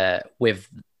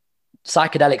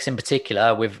psychedelics in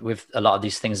particular, with a lot of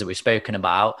these things that we've spoken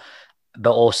about,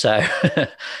 but also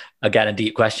again a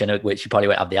deep question which you probably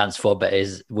won't have the answer for, but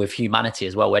is with humanity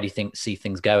as well. Where do you see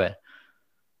things going?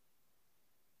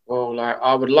 Well, like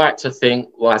I would like to think,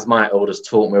 well, as my elders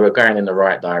taught me, we're going in the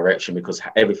right direction, because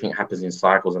everything happens in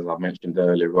cycles, as I mentioned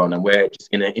earlier on, and we're just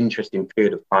in an interesting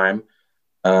period of time.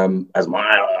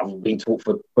 I've been taught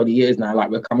for 20 years now, like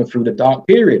we're coming through the dark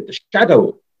period, the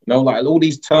shadow. You know, like all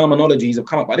these terminologies have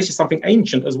come up, but this is something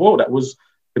ancient as well that was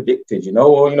predicted, you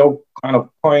know, or, you know, kind of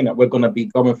point that we're going to be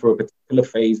going through a particular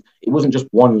phase. It wasn't just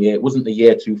 1 year. It wasn't the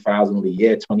year 2000 or the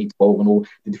year 2012 and all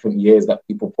the different years that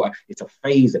people put. It's a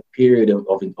phase, a period of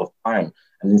time.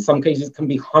 And in some cases, it can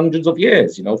be hundreds of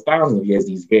years, you know, thousands of years,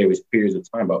 these various periods of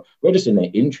time. But we're just in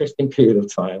an interesting period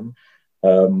of time.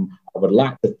 I would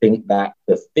like to think that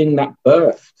the thing that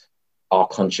birthed our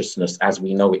consciousness as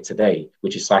we know it today,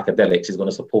 which is psychedelics, is going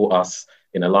to support us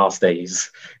in the last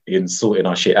days in sorting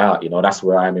our shit out. You know, that's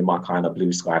where I am in my kind of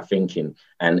blue sky thinking.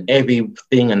 And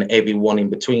everything and everyone in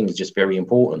between is just very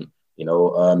important. You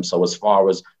know, so as far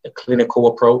as the clinical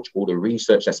approach, all the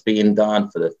research that's being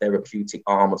done for the therapeutic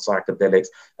arm of psychedelics,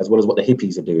 as well as what the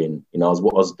hippies are doing, you know, as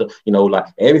well as the, you know, like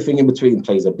everything in between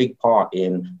plays a big part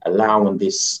in allowing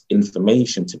this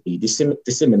information to be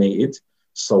disseminated.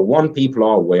 So one, people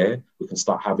are aware, we can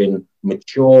start having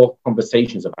mature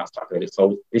conversations about psychedelics.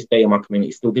 So this day in my community,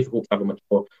 it's still difficult to have a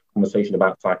mature conversation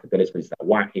about psychedelics, but it's that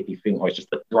white hippie thing, or it's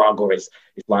just a drug, or it's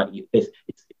like it's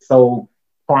so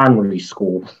primary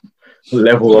school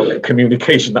level of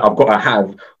communication that I've got to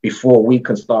have before we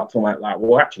can start talking like,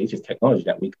 well, actually, it's just technology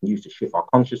that we can use to shift our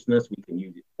consciousness. We can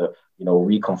use it to, you know,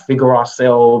 reconfigure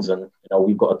ourselves, and, you know,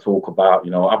 we've got to talk about,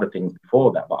 you know, other things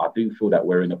before that. But I do feel that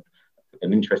we're in a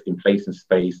an interesting place and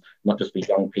space, not just for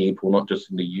young people, not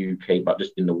just in the UK, but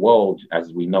just in the world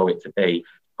as we know it today,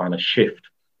 kind of shift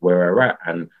where we're at.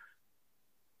 And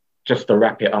just to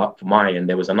wrap it up for my end,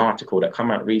 there was an article that came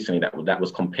out recently that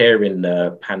was comparing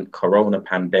the corona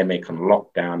pandemic and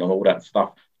lockdown and all that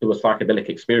stuff to a psychedelic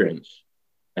experience,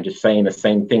 and just saying the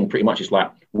same thing. Pretty much, it's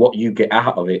like what you get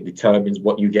out of it determines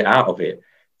what you get out of it.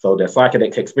 So the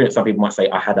psychedelic experience, some people might say,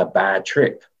 I had a bad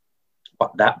trip,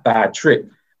 but that bad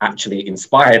trip actually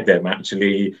inspired them,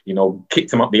 actually, kicked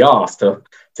them up the arse to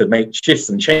make shifts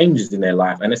and changes in their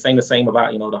life. And it's saying the same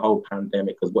about, the whole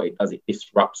pandemic, because what it does, it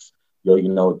disrupts your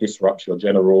general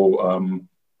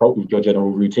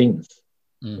routines,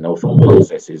 for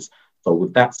processes. So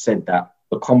with that said, that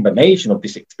the combination of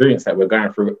this experience that we're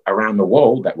going through around the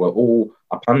world, that we're all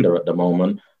up under at the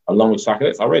moment, along with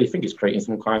psychedelics, I really think it's creating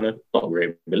some kind of, not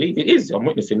really believe it is, I'm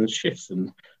witnessing shifts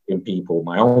in people,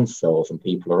 my own self and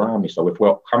people around me. So if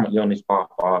we're currently on this path,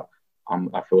 I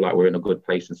feel like we're in a good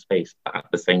place and space. But at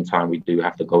the same time, we do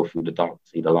have to go through the dark to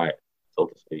see the light, so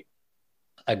to speak.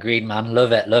 Agreed, man.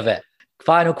 Love it.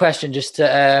 Final question, just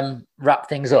to wrap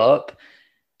things up.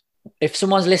 If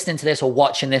someone's listening to this or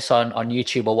watching this on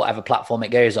YouTube or whatever platform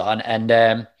it goes on, and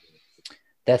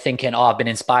they're thinking, I've been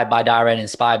inspired by Darren,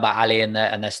 inspired by Ali and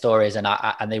their stories, and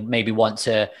they maybe want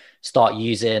to start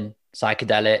using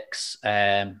psychedelics,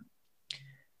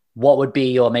 what would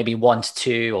be your maybe 1 to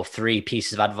 2 or 3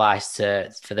 pieces of advice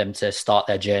for them to start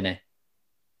their journey?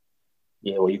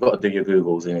 Yeah, well, you've got to do your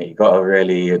Googles, innit? You've got to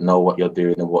really know what you're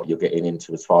doing and what you're getting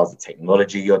into as far as the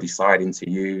technology you're deciding to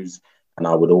use. And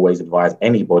I would always advise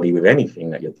anybody with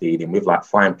anything that you're dealing with, like,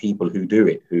 find people who do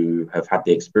it, who have had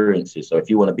the experiences. So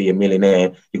if you want to be a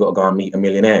millionaire, you've got to go and meet a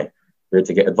millionaire. You're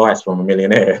to get advice from a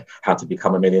millionaire, how to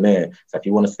become a millionaire. So if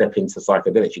you want to step into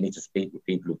psychedelics, you need to speak with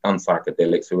people who've done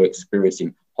psychedelics, who are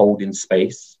experiencing holding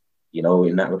space,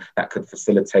 in that could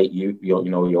facilitate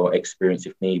your experience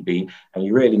if need be. And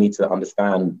you really need to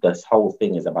understand this whole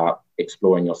thing is about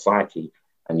exploring your psyche,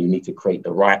 and you need to create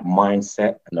the right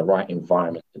mindset and the right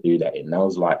environment to do that in.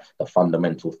 Those like the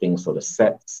fundamental things. So the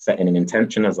setting an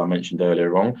intention, as I mentioned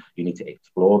earlier on, you need to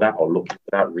explore that or look into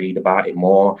that, read about it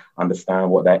more,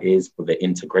 understand what that is for the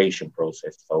integration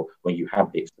process. So when you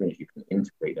have the experience, you can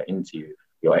integrate that into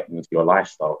your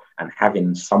lifestyle, and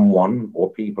having someone or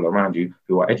people around you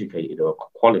who are educated or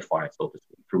qualified, so to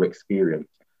speak, through experience.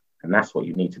 And that's what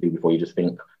you need to do before you just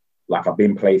think. Like, I've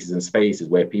been places and spaces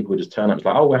where people just turn up, it's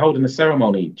like, oh, we're holding a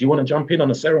ceremony. Do you want to jump in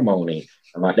on a ceremony?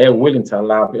 And like, they're willing to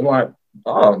allow people, like,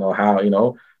 I don't know how,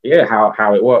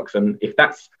 how it works. And if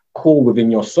that's cool within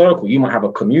your circle, you might have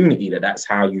a community that's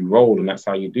how you roll and that's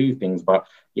how you do things. But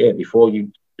yeah, before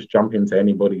you just jump into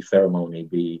anybody's ceremony,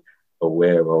 be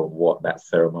aware of what that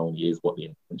ceremony is, what the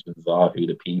intentions are, who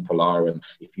the people are. And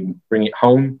if you bring it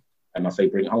home, and I say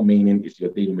bring it home, meaning if you're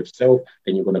dealing with self,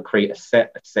 then you're going to create a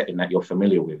setting that you're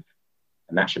familiar with.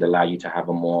 And that should allow you to have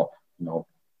a more,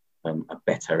 a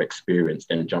better experience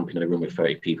than jumping in a room with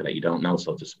 30 people that you don't know,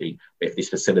 so to speak. But if this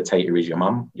facilitator is your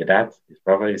mum, your dad, your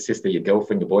brother, your sister, your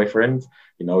girlfriend, your boyfriend,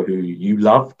 who you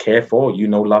love, care for,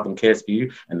 love and cares for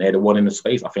you, and they're the one in the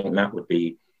space, I think that would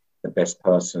be the best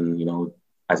person,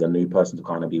 as a new person to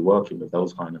kind of be working with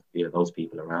those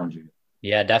people around you.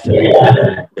 Yeah, definitely.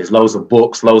 There's loads of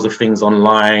books, loads of things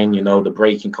online, the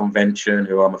Breaking Convention,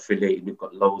 who I'm affiliated. We've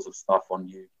got loads of stuff on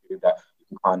YouTube that you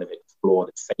can kind of explore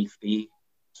the safety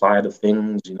side of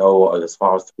things, as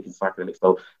far as taking psychedelics.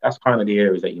 So that's kind of the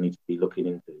areas that you need to be looking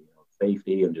into,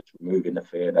 safety, and just removing the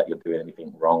fear that you're doing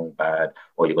anything wrong, bad,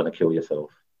 or you're going to kill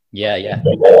yourself. Yeah.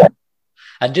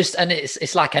 And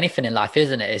it's like anything in life,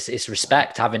 isn't it? It's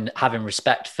respect, having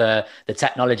respect for the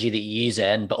technology that you're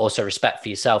using, but also respect for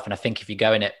yourself. And I think if you're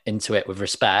going into it with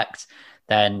respect,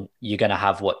 then you're going to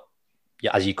have what,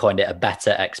 as you coined it, a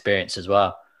better experience as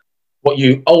well. What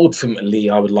you ultimately,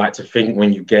 I would like to think,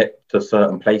 when you get to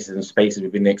certain places and spaces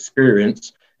within the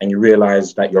experience, and you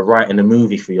realize that you're writing a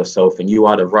movie for yourself, and you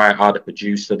are the writer, the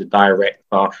producer, the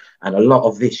director, and a lot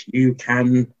of this you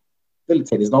can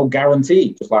facilitate. There's no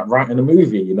guarantee, just like writing a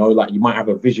movie, like you might have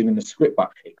a vision in the script,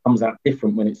 but it comes out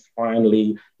different when it's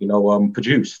finally,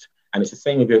 produced. And it's the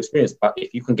same with your experience. But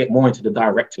if you can get more into the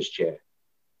director's chair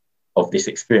of this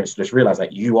experience, just realize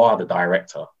that you are the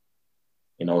director,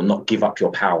 not give up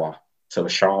your power to a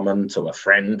shaman, to a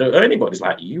friend, or anybody. It's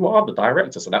like, you are the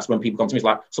director. So that's when people come to me, it's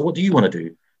like, so what do you want to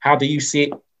do? How do you see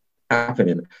it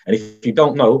happening? And if you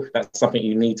don't know, that's something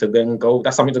you need to then go,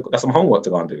 that's some homework to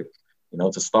go and do,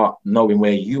 to start knowing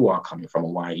where you are coming from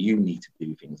and why you need to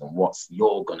do things and what's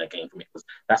you're going to gain from it, because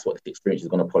that's what the experience is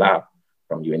going to pull out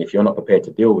from you. And if you're not prepared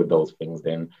to deal with those things,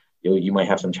 then you may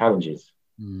have some challenges.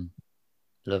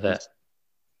 Love it.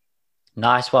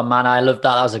 Nice one, man. I love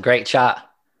that. That was a great chat.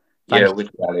 Yeah,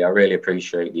 wicked, Ali. I really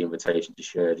appreciate the invitation to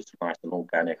share. It's nice and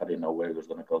organic. I didn't know where it was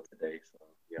going to go today. So,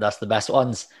 yeah. That's the best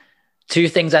ones. Two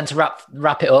things then to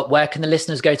wrap it up. Where can the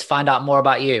listeners go to find out more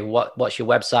about you? What's your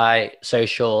website,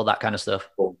 social, that kind of stuff?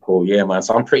 Cool. Yeah, man.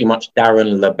 So I'm pretty much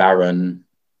Darren LeBaron,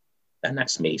 and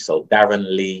that's me. So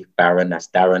Darren Lee Baron, that's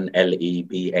Darren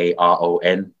LEBARON.com.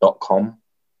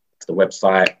 It's the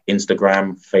website,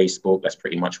 Instagram, Facebook. That's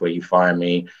pretty much where you find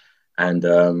me. And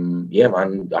yeah,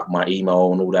 man, my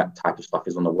email and all that type of stuff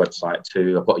is on the website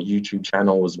too. I've got a YouTube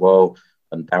channel as well,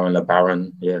 and Darren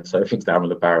LeBaron. Yeah, so everything's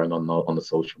Darren LeBaron on the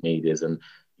social medias, and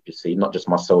you see not just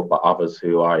myself but others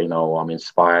who I'm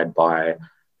inspired by,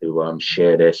 who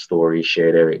share their stories,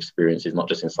 share their experiences, not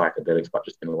just in psychedelics but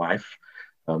just in life,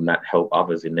 that help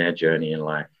others in their journey in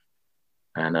life.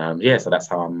 And yeah, so that's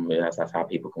how that's how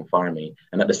people can find me.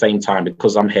 And at the same time,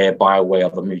 because I'm here by way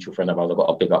of a mutual friend of ours, I've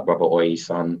got a big up brother Oi's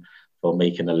son for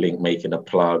making a link, making a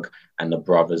plug, and the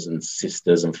brothers and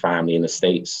sisters and family in the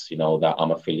States, that I'm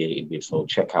affiliated with. So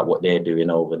check out what they're doing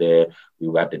over there.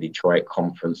 We had the Detroit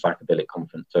conference, psychedelic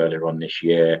conference earlier on this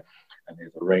year, and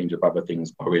there's a range of other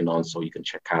things going on. So you can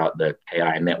check out the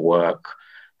KI network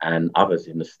and others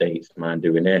in the States, man,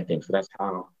 doing their thing. So that's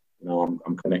how,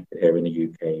 I'm connected here in the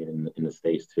UK and in the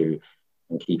States too.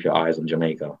 And keep your eyes on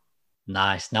Jamaica.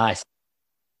 Nice.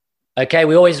 Okay,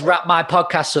 we always wrap my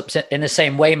podcast up in the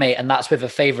same way, mate, and that's with a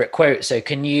favorite quote. So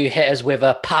can you hit us with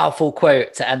a powerful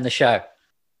quote to end the show?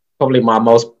 Probably my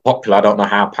most popular. I don't know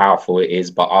how powerful it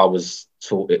is, but I was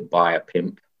taught it by a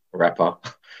pimp rapper.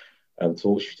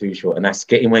 Too short, and that's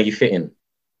getting where you fit in.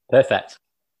 Perfect.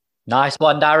 Nice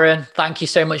one, Darren. Thank you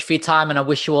so much for your time, and I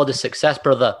wish you all the success,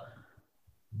 brother.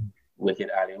 Wicked,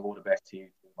 Ali. All the best to you,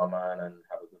 my man, and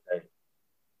have a good day.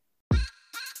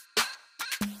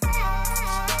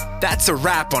 That's a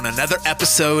wrap on another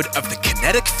episode of the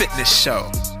Kinetic Fitness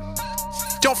Show.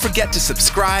 Don't forget to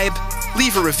subscribe,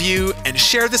 leave a review, and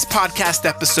share this podcast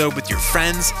episode with your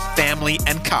friends, family,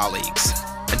 and colleagues.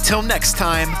 Until next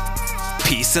time,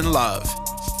 peace and love.